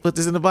can't put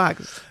this in the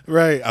box.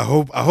 Right. I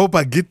hope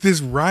I get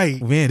this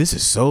right. Man, this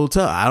is so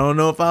tough. I don't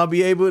know if I'll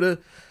be able to.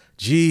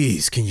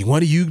 Jeez,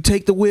 one of you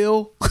take the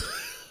wheel?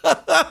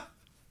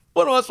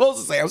 What am I supposed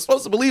to say? I'm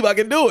supposed to believe I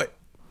can do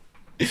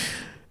it.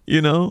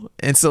 You know?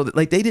 And so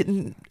like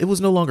it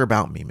was no longer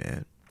about me,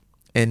 man.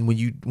 And when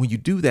you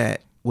do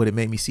that, what it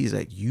made me see is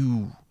that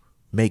you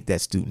make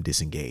that student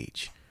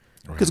disengage.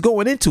 Because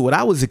going into it,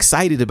 I was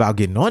excited about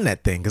getting on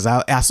that thing because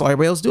I saw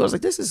everybody else do it. I was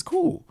like, this is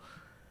cool.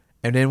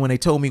 And then when they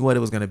told me what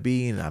it was going to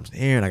be and I'm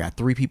here and I got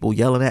 3 people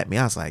yelling at me,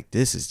 I was like,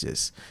 this is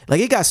just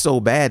like, it got so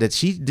bad that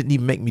she didn't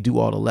even make me do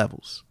all the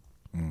levels.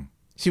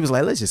 She was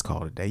like, let's just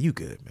call it a day. You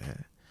good,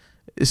 man.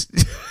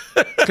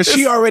 Because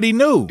she already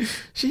knew.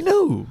 She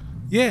knew.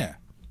 Yeah.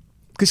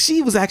 Because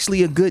she was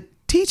actually a good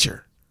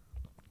teacher.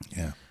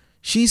 Yeah.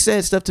 She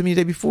said stuff to me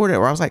the day before that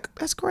where I was like,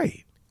 that's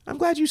great. I'm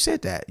glad you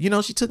said that. You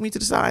know, she took me to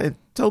the side and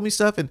told me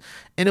stuff. And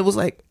it was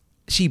like,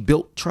 she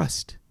built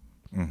trust.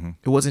 Mm-hmm.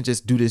 It wasn't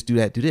just do this, do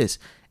that, do this.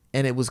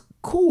 And it was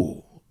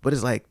cool. But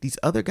it's like these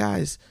other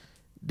guys,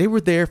 they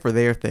were there for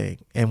their thing.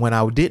 And when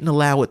I didn't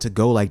allow it to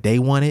go like they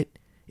wanted,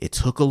 it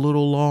took a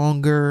little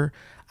longer.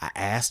 I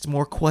asked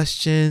more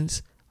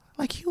questions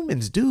like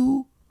humans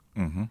do.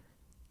 Mm-hmm.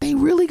 They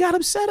really got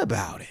upset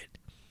about it.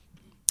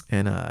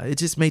 And it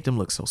just made them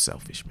look so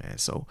selfish, man.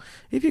 So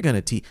if you're going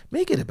to teach,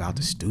 make it about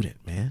the student,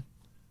 man.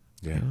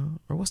 Yeah. You know?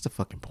 Or what's the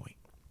fucking point?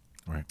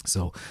 Right.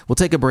 So we'll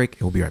take a break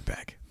and we'll be right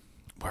back.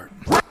 Word.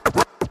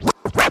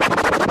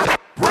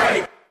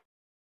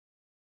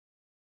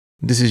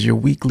 This is your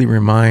weekly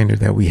reminder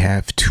that we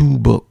have 2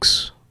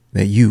 books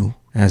that you,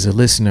 as a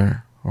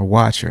listener or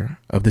watcher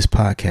of this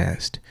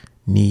podcast,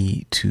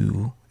 need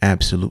to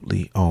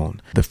absolutely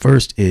own. The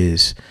first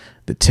is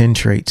The 10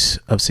 Traits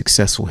of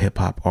Successful Hip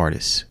Hop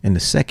Artists, and the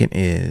second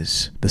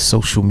is The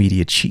Social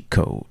Media Cheat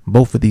Code.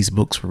 Both of these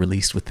books were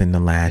released within the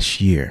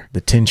last year.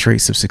 The 10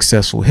 Traits of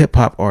Successful Hip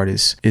Hop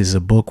Artists is a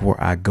book where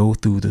I go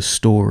through the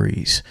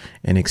stories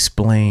and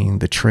explain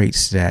the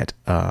traits that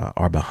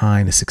are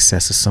behind the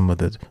success of some of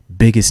the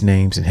biggest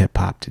names in hip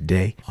hop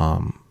today.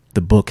 The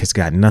book has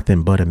got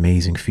nothing but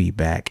amazing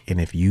feedback. And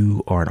if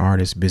you are an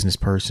artist, business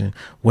person,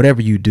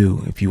 whatever you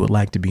do, if you would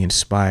like to be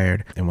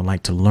inspired and would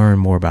like to learn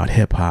more about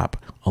hip hop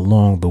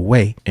along the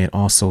way and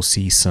also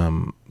see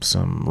some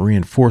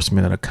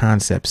reinforcement of the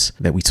concepts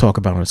that we talk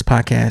about on this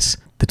podcast,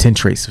 The 10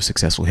 Traits of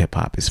Successful Hip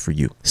Hop is for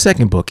you.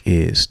 Second book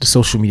is The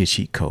Social Media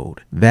Cheat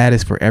Code. That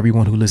is for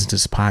everyone who listens to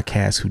this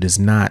podcast who does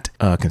not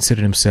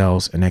consider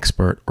themselves an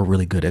expert or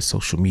really good at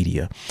social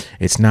media.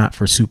 It's not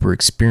for super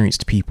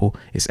experienced people.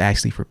 It's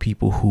actually for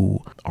people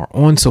who are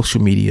on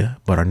social media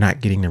but are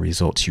not getting the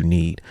results you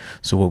need.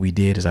 So what we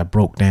did is I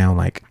broke down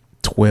like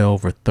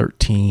 12 or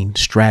 13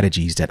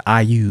 strategies that I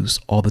use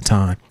all the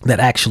time that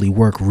actually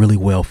work really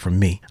well for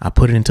me. I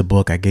put it into a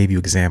book. I gave you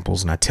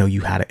examples and I tell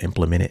you how to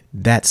implement it.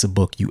 That's a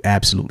book you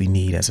absolutely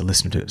need as a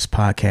listener to this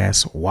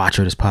podcast,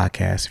 watcher of this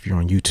podcast. If you're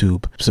on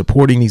YouTube,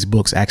 supporting these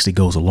books actually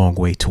goes a long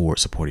way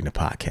towards supporting the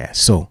podcast.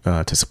 So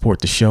to support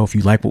the show, if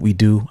you like what we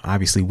do,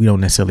 obviously we don't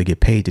necessarily get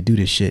paid to do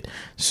this shit.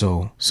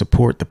 So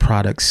support the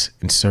products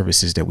and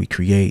services that we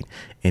create.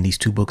 And these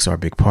 2 books are a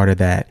big part of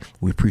that.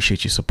 We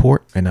appreciate your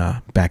support, and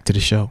back to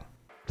the show.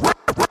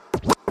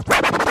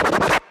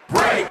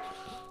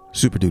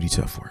 Super Duty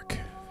Tough Work.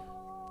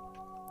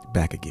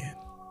 Back again.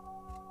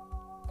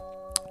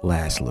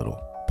 Last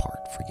little part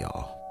for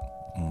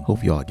y'all.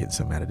 Hope y'all are getting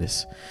some out of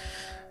this.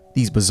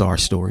 These bizarre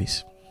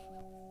stories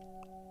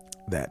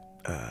that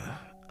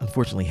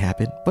unfortunately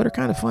happen, but are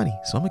kind of funny.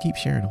 So I'm going to keep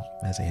sharing them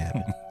as they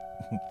happen.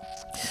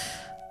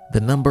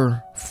 The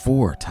number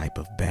 4 type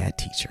of bad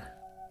teacher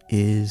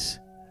is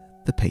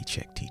the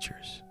paycheck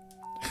teachers.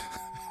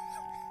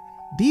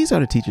 These are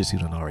the teachers who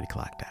done already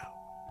clocked out.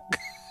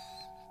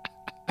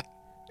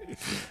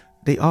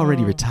 They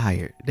already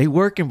retired. They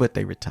working, but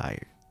they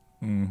retired.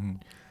 Mm-hmm.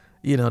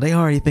 You know, they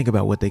already think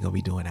about what they're going to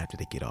be doing after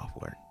they get off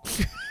work.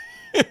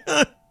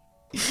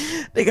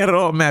 They got it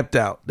all mapped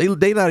out. They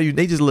not even,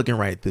 they just looking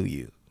right through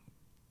you.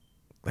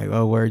 Like,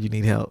 oh, word, you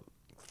need help.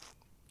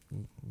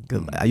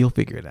 You'll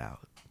figure it out.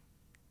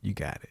 You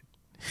got it.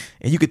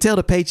 And you could tell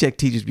the paycheck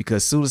teachers because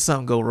as soon as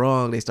something go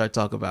wrong, they start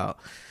talking about,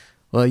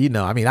 well, you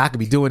know, I mean, I could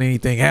be doing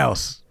anything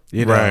else.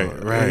 You know,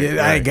 right.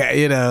 I ain't got,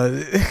 you know,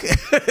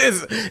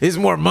 it's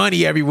more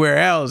money everywhere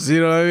else.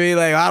 You know what I mean?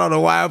 Like, I don't know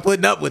why I'm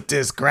putting up with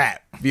this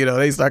crap. You know,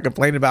 they start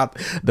complaining about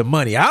the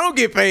money. I don't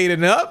get paid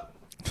enough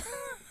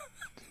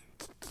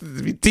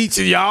to be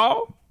teaching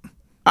y'all.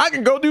 I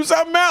can go do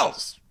something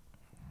else.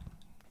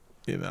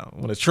 You know,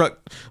 when a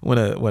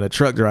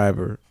truck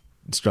driver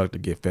instructor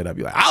get fed up,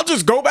 you're like, I'll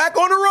just go back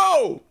on the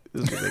road.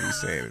 This is what they be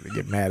saying. They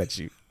get mad at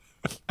you.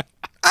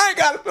 I ain't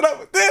got to put up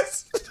with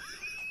this.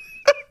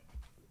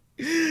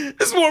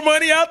 There's more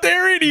money out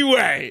there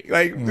anyway.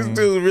 Like this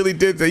dude really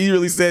did that. He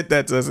really said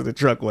that to us in the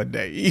truck one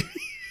day.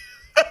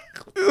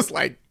 It was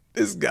like,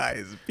 this guy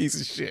is a piece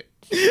of shit.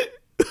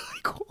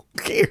 Like, who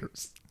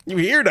cares? You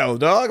here though,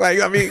 dog? Like,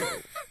 I mean,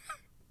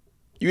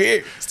 you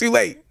here? It's too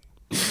late.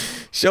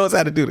 Show us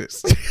how to do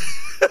this.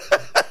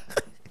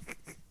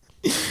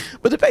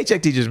 But the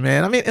paycheck teachers,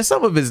 man, I mean, and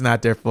some of it's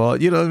not their fault.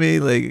 You know what I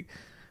mean? Like,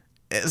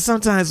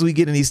 sometimes we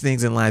get in these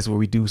things in life where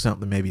we do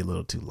something maybe a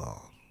little too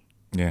long.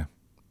 Yeah.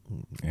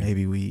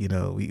 Maybe we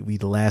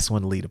the last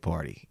one to lead a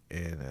party,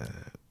 and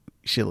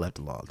should have left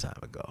a long time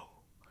ago.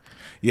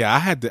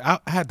 Yeah,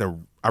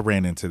 I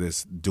ran into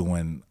this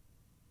doing,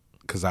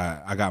 because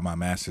I got my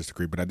master's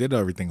degree, but I did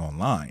everything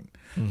online.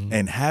 Mm-hmm.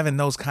 And having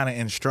those kind of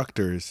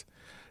instructors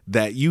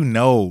that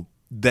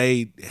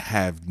they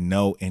have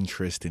no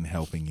interest in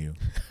helping you.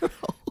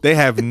 They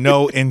have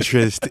no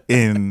interest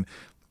in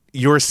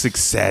your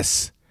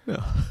success.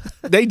 No.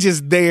 They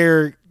just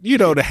there,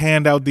 to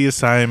hand out the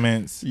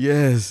assignments.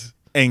 Yes.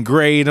 And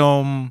grade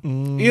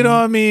them. You know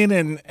what I mean?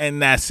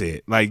 And that's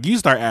it. Like, you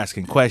start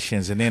asking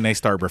questions and then they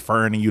start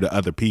referring you to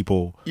other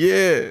people.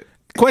 Yeah.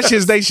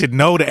 Questions they should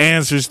know the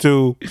answers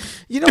to.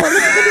 You know what?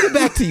 Let me get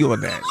back to you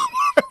on that.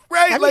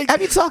 Right?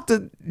 Have you talked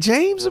to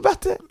James about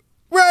that?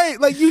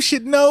 Right, like you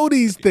should know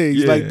these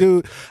things. Yeah. Like,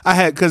 dude,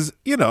 because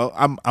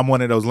I'm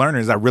one of those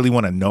learners. I really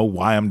want to know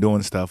why I'm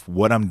doing stuff,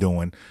 what I'm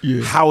doing,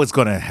 how it's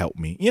gonna help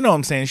me. You know what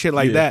I'm saying? Shit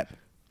like that.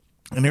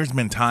 And there's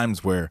been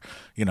times where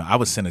I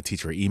would send a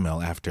teacher an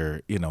email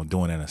after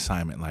doing an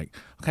assignment, like,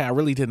 okay, I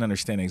really didn't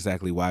understand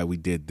exactly why we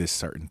did this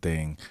certain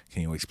thing.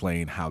 Can you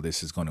explain how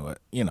this is going to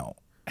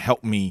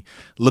help me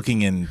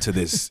looking into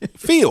this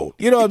field?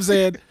 You know what I'm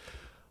saying?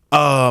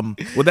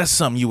 Well, that's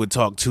something you would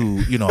talk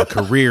to, a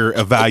career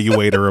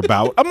evaluator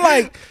about. I'm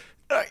like,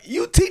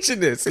 you teaching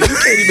this, and you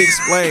can't even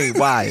explain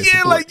why. It's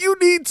important. Like you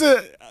need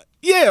to,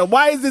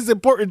 why is this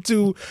important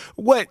to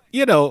what,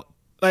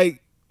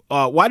 like,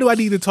 why do I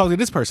need to talk to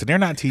this person? They're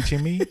not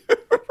teaching me.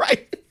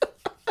 Right.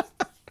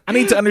 I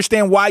need to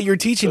understand why you're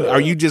teaching.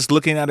 Are you just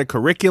looking at a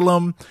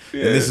curriculum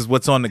and this is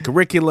what's on the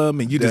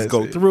curriculum and you just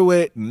go through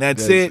it and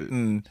that's it?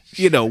 And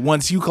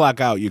once you clock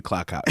out, you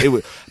clock out. It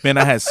was, man,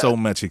 I had so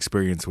much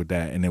experience with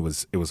that and it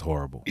was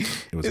horrible.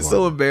 It's horrible.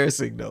 So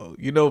embarrassing though.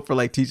 For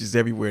like teachers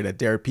everywhere, that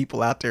there are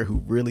people out there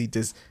who really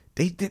just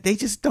they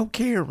just don't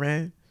care,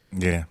 man.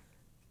 Yeah.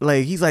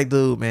 Like, he's like,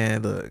 dude,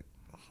 man, look,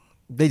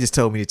 they just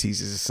told me to teach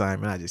this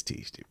assignment. I just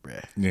teached it,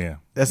 bruh. Yeah.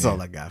 That's all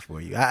I got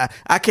for you.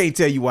 I can't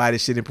tell you why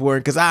this shit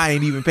important because I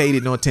ain't even paid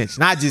it no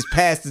attention. I just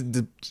passed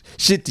the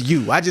shit to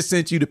you. I just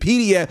sent you the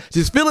PDF.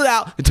 Just fill it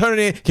out and turn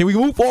it in. Can we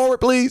move forward,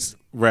 please?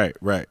 Right.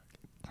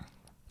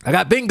 I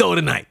got bingo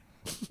tonight.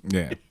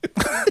 Yeah.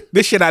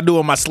 This shit I do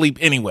in my sleep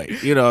anyway.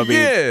 You know what I mean?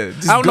 Yeah.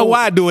 I don't know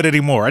why I do it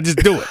anymore. I just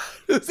do it.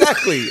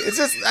 Exactly.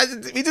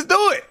 We just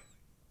do it.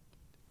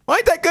 Why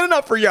ain't that good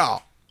enough for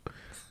y'all?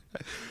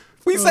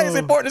 We say it's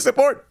important, it's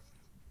important.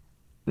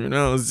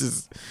 It's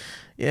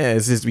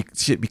just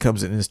shit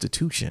becomes an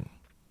institution,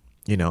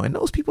 and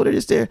those people that are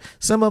just there,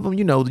 some of them,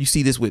 you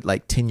see this with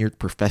like tenured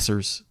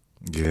professors.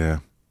 Yeah.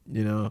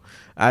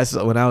 I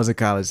saw when I was in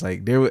college,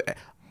 like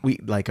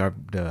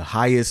the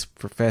highest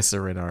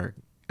professor in our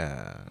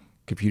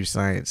computer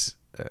science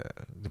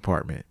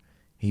department,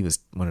 he was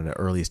one of the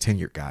earliest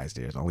tenured guys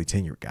there, the only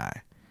tenured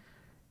guy.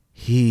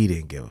 He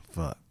didn't give a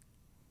fuck.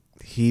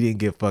 He didn't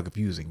give a fuck if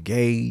you was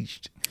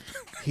engaged.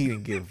 He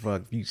didn't give a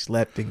fuck if you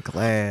slept in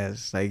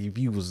class. Like, if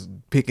you was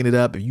picking it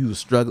up, if you was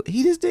struggling,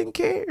 he just didn't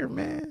care,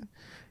 man.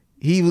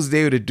 He was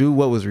there to do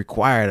what was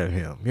required of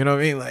him. You know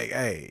what I mean? Like,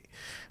 hey,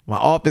 my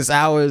office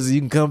hours, you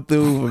can come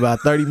through for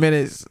about 30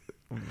 minutes.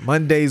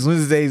 Mondays,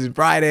 Wednesdays, and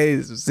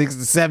Fridays, 6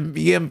 to 7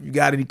 p.m. If you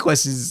got any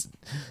questions,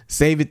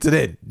 save it to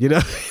then.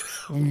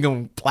 I'm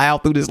going to plow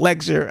through this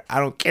lecture. I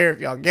don't care if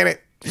y'all get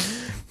it.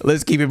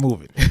 Let's keep it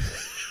moving.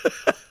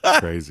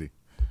 Crazy.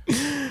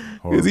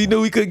 Because he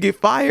knew he couldn't get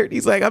fired.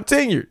 He's like, I'm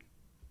tenured.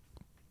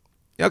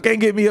 Y'all can't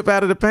get me up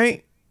out of the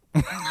paint.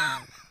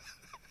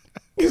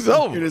 It's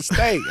over. I'm here to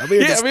stay. I'm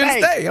here to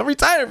stay. I'm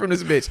retired from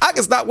this bitch. I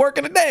can stop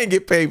working today and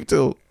get paid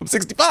until I'm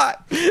 65.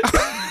 He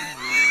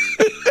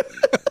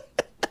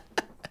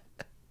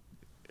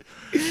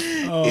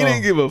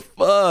didn't give a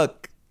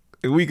fuck.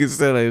 And we could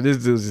say, like, this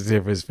dude's just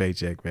here for his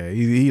paycheck, man.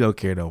 He don't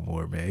care no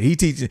more, man. He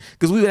teaching,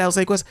 because we would have to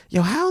say questions.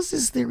 Yo, how does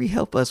this theory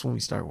help us when we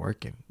start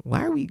working?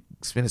 Why are we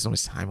spending so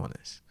much time on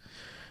this?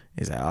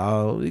 He's like,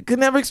 oh, he could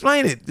never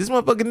explain it. This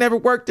motherfucker never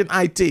worked in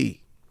IT.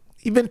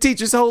 He been a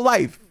teacher his whole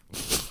life.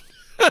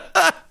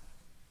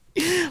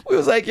 We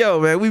was like, yo,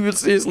 man, we were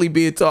seriously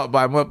being taught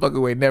by a motherfucker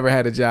who ain't never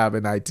had a job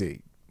in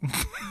IT.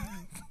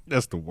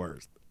 That's the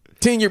worst.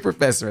 Tenure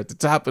professor at the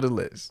top of the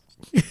list.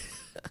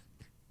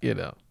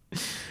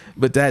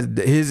 But that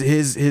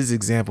his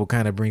example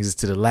kind of brings us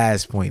to the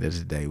last point of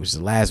the day, which is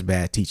the last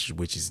bad teacher,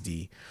 which is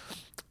the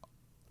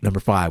number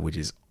 5, which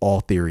is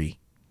all theory,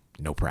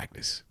 no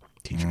practice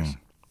teachers.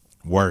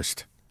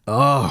 Worst.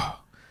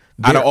 Oh,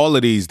 out of all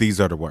of these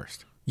are the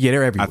worst. Yeah,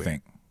 they're everywhere. I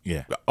think.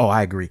 Yeah. Oh,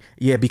 I agree.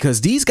 Yeah, because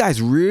these guys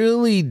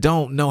really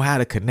don't know how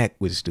to connect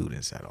with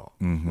students at all.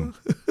 Mm-hmm.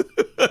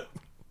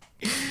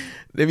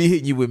 They be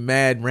hitting you with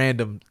mad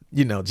random,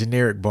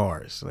 generic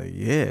bars. Like,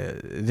 yeah.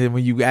 And then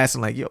when you ask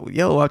them like,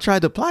 yo, I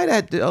tried to apply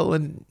that,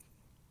 and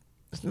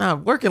it's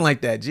not working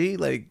like that, G.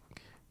 Like,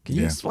 can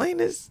you explain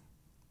this?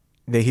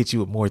 They hit you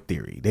with more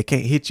theory. They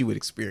can't hit you with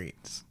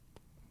experience,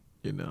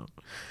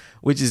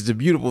 which is the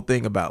beautiful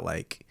thing about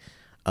like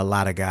a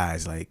lot of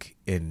guys like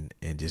in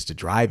just the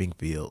driving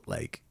field.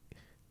 Like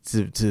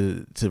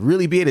to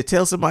really be able to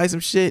tell somebody some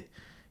shit,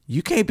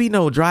 you can't be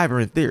no driver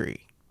in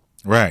theory.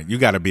 Right. You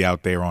got to be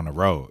out there on the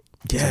road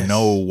to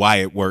know why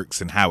it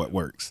works and how it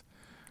works.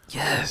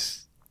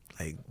 Yes.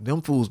 Like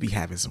them fools be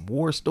having some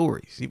war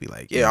stories. He'd be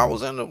like, yeah, I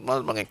was in the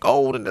motherfucking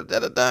cold and and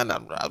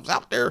I was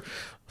out there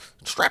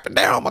strapping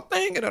down my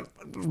thing and a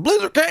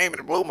blizzard came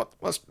and it blew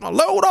my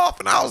load off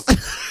and I was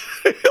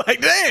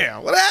like,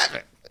 damn, what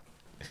happened?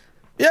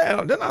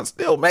 Yeah, then I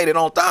still made it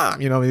on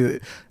time. I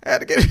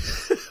had to get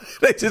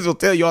they just will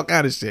tell you all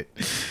kind of shit.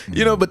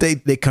 But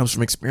they comes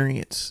from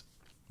experience.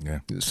 Yeah.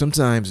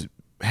 Sometimes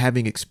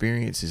having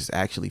experience is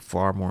actually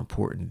far more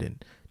important than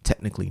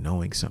technically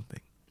knowing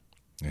something.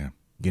 Yeah.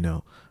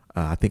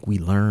 I think we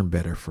learn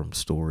better from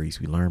stories.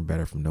 We learn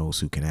better from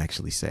those who can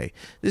actually say,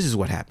 this is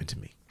what happened to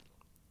me.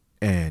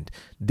 And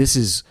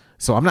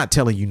so I'm not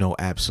telling you no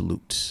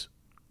absolutes.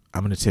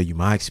 I'm going to tell you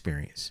my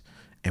experience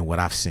and what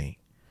I've seen.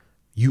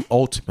 You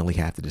ultimately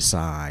have to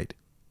decide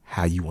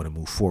how you want to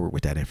move forward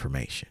with that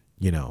information,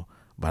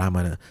 but I'm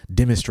going to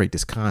demonstrate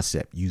this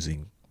concept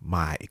using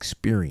my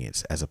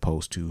experience as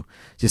opposed to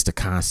just a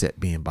concept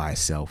being by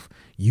itself.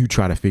 You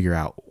try to figure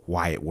out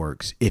why it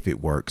works, if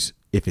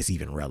it's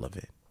even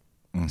relevant.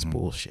 It's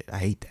bullshit. I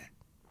hate that.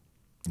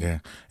 Yeah.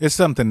 It's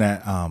something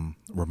that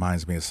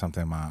reminds me of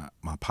something my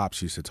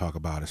pops used to talk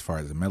about as far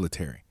as the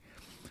military.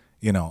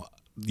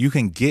 You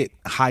can get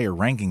higher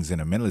rankings in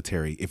the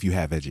military if you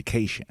have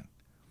education.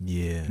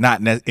 Yeah.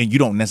 And you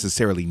don't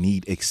necessarily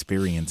need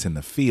experience in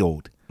the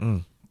field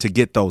to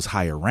get those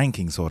higher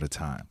rankings all the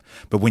time.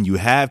 But when you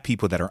have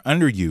people that are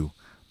under you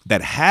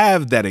that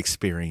have that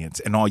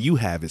experience and all you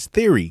have is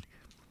theory,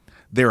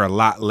 they're a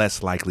lot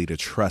less likely to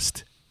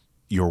trust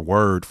your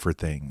word for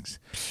things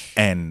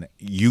and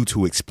you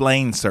to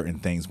explain certain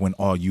things when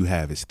all you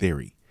have is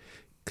theory.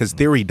 Because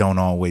theory don't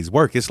always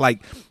work. It's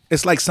like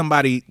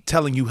somebody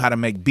telling you how to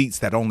make beats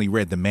that only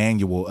read the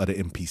manual of the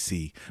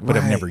MPC but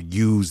have never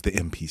used the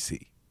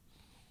MPC.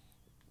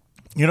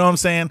 You know what I'm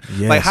saying?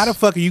 Yes. Like, how the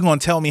fuck are you gonna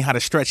tell me how to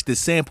stretch this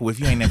sample if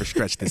you ain't never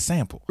stretched this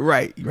sample?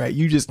 Right.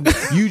 You just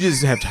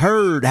have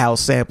heard how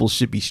samples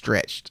should be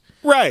stretched.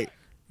 Right.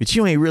 But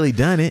you ain't really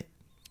done it.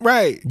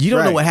 Right. You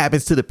don't know what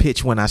happens to the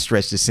pitch when I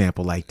stretch the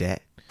sample like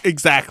that.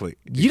 Exactly.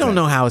 You don't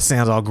know how it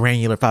sounds all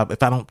granular if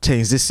I don't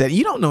change this set.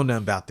 You don't know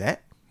nothing about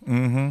that.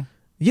 Mm-hmm.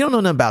 You don't know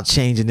nothing about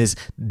changing this,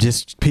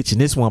 just pitching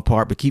this one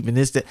part, but keeping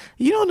this. That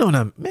you don't know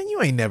nothing. Man,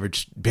 you ain't never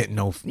been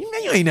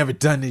you ain't never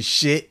done this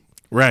shit.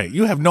 Right.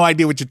 You have no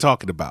idea what you're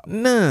talking about.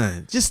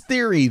 None. Just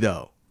theory,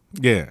 though.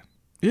 Yeah.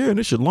 Yeah, and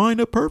it should line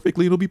up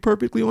perfectly. It'll be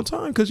perfectly on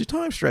time because your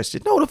time stretched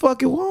it. No, the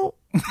fuck it won't.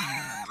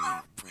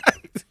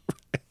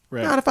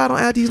 Right. Not if I don't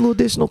add these little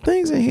additional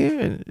things in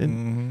here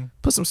and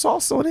put some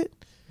sauce on it.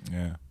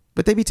 Yeah.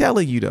 But they be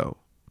telling you, though,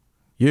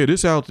 yeah,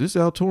 this how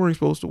touring's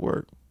supposed to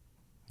work.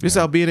 This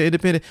how being an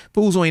independent.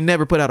 Fools who ain't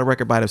never put out a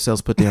record by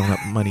themselves put their own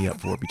money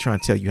up for it. Be trying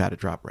to tell you how to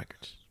drop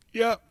records.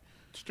 Yep.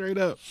 Straight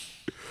up.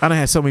 I done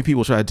had so many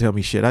people try to tell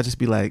me shit. I just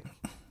be like,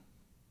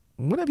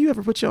 when have you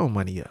ever put your own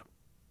money up?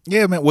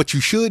 Yeah, man. What you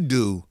should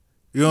do,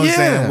 you know what I'm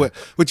saying?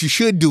 What you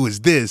should do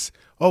is this.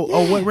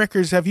 Oh, what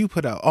records have you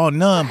put out? Oh,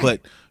 none.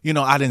 But,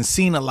 I done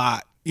seen a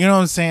lot. You know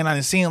what I'm saying? I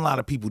done seen a lot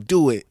of people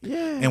do it.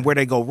 Yeah. And where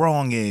they go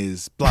wrong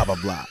is blah, blah,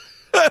 blah.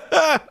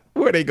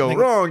 Where they go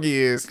wrong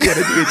is, they do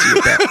hit you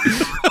with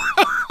that.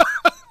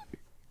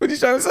 What you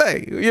trying to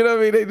say? You know what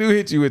I mean? They do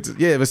hit you with,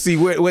 but see,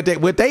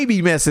 what they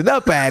be messing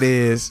up at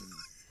is,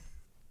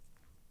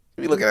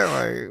 you look at it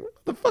like,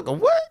 what the fuck,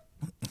 what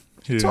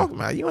you talking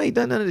about? You ain't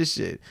done none of this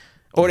shit.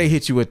 Or they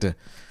hit you with the,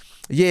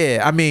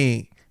 I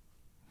mean,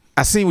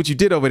 I seen what you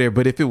did over there,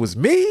 but if it was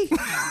me,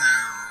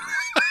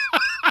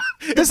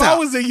 if I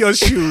was in your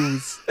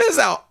shoes, this is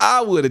how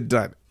I would have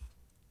done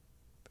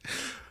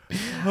it.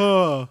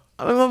 I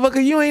mean,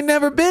 motherfucker, you ain't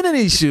never been in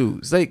these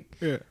shoes. Like,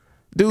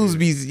 dudes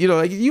be,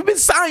 like, you've been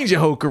signed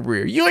your whole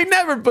career. You ain't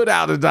never put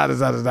out a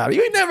da-da-da-da-da.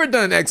 You ain't never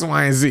done X,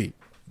 Y, and Z.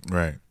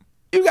 Right.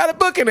 You got a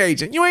booking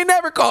agent. You ain't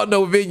never called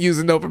no venues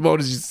and no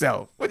promoters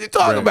yourself. What you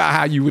talking about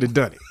how you would have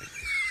done it?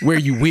 Where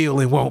you will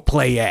and won't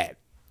play at.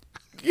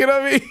 You know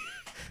what I mean?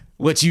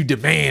 What you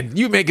demand.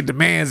 You making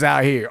demands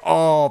out here.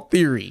 All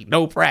theory.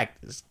 No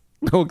practice.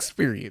 No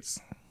experience.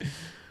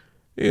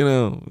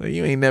 You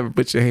ain't never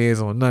put your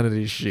hands on none of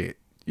this shit.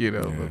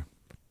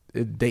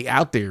 They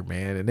out there,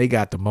 man, and they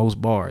got the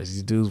most bars.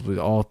 These dudes with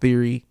all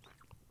theory.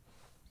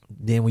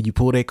 Then when you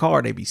pull their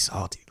card, they be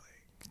salty.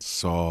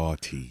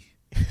 Salty.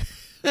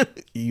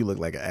 You look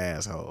like an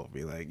asshole.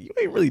 Be like, you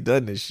ain't really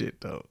done this shit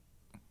though.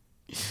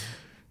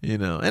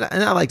 And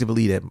I like to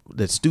believe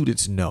that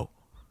students know.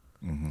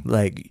 Mm-hmm.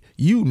 Like,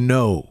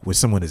 when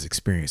someone has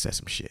experienced that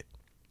some shit.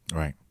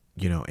 Right.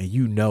 you know, and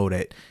you know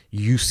that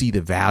you see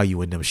the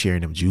value in them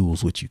sharing them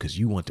jewels with you because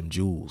you want them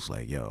jewels.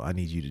 Like, yo, I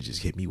need you to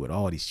just hit me with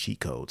all these cheat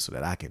codes so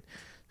that I can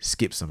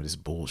skip some of this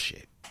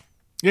bullshit.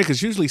 Yeah,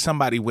 because usually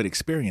somebody with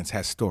experience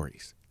has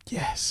stories.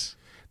 Yes.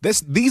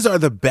 These are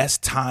the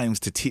best times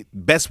to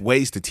best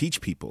ways to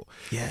teach people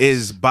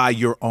is by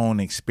your own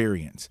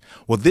experience.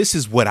 Well, this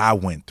is what I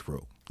went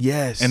through.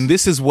 Yes. And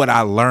this is what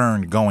I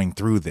learned going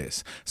through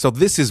this. So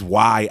this is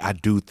why I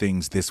do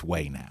things this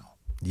way now.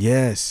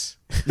 Yes.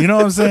 You know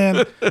what I'm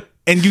saying?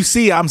 And you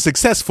see I'm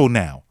successful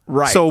now.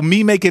 Right. So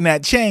me making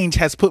that change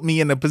has put me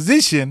in a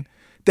position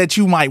that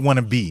you might want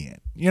to be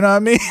in. You know what I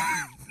mean?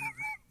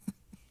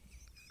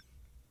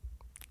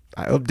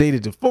 I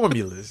updated the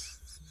formulas.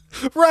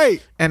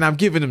 Right. And I'm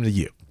giving them to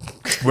you.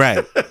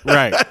 Right.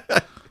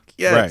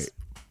 Yes. Right.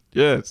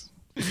 Yes.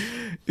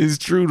 It's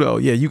true though.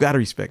 Yeah, you gotta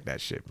respect that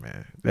shit,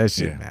 man. That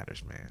shit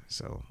matters, man.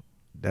 So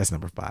that's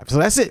number 5. So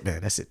that's it, man.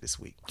 That's it this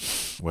week.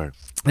 Word.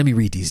 Let me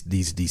read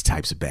these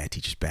types of bad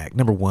teachers back.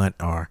 Number 1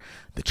 are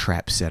the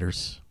trap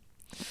setters.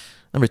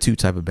 Number 2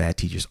 type of bad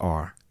teachers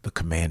are the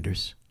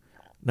commanders.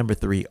 Number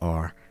 3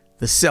 are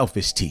the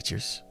selfish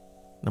teachers.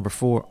 Number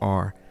 4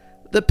 are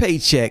the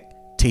paycheck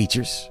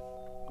teachers.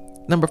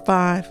 Number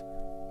 5,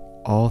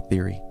 all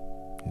theory,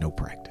 no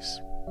practice.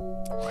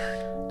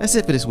 That's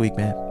it for this week,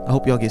 man. I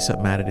hope y'all get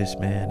something out of this,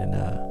 man. And,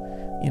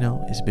 you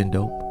know, it's been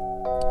dope.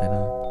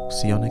 And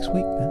see y'all next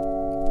week, man.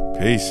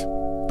 Peace.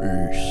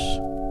 Peace.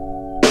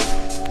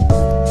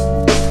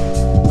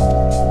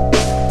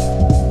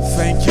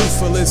 Thank you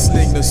for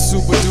listening to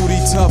Super Duty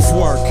Tough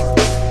Work.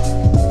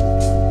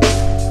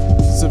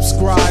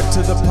 Subscribe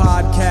to the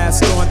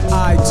podcast on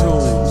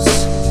iTunes.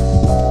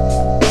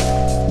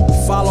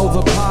 Follow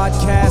the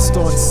podcast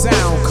on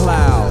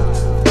SoundCloud.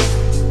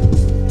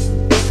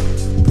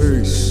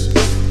 Peace.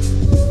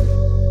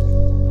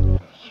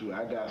 Shoot,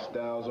 I got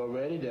styles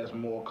already that's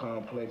more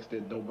complex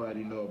that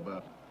nobody know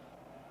about.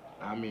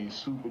 I mean,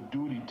 super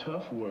duty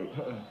tough work.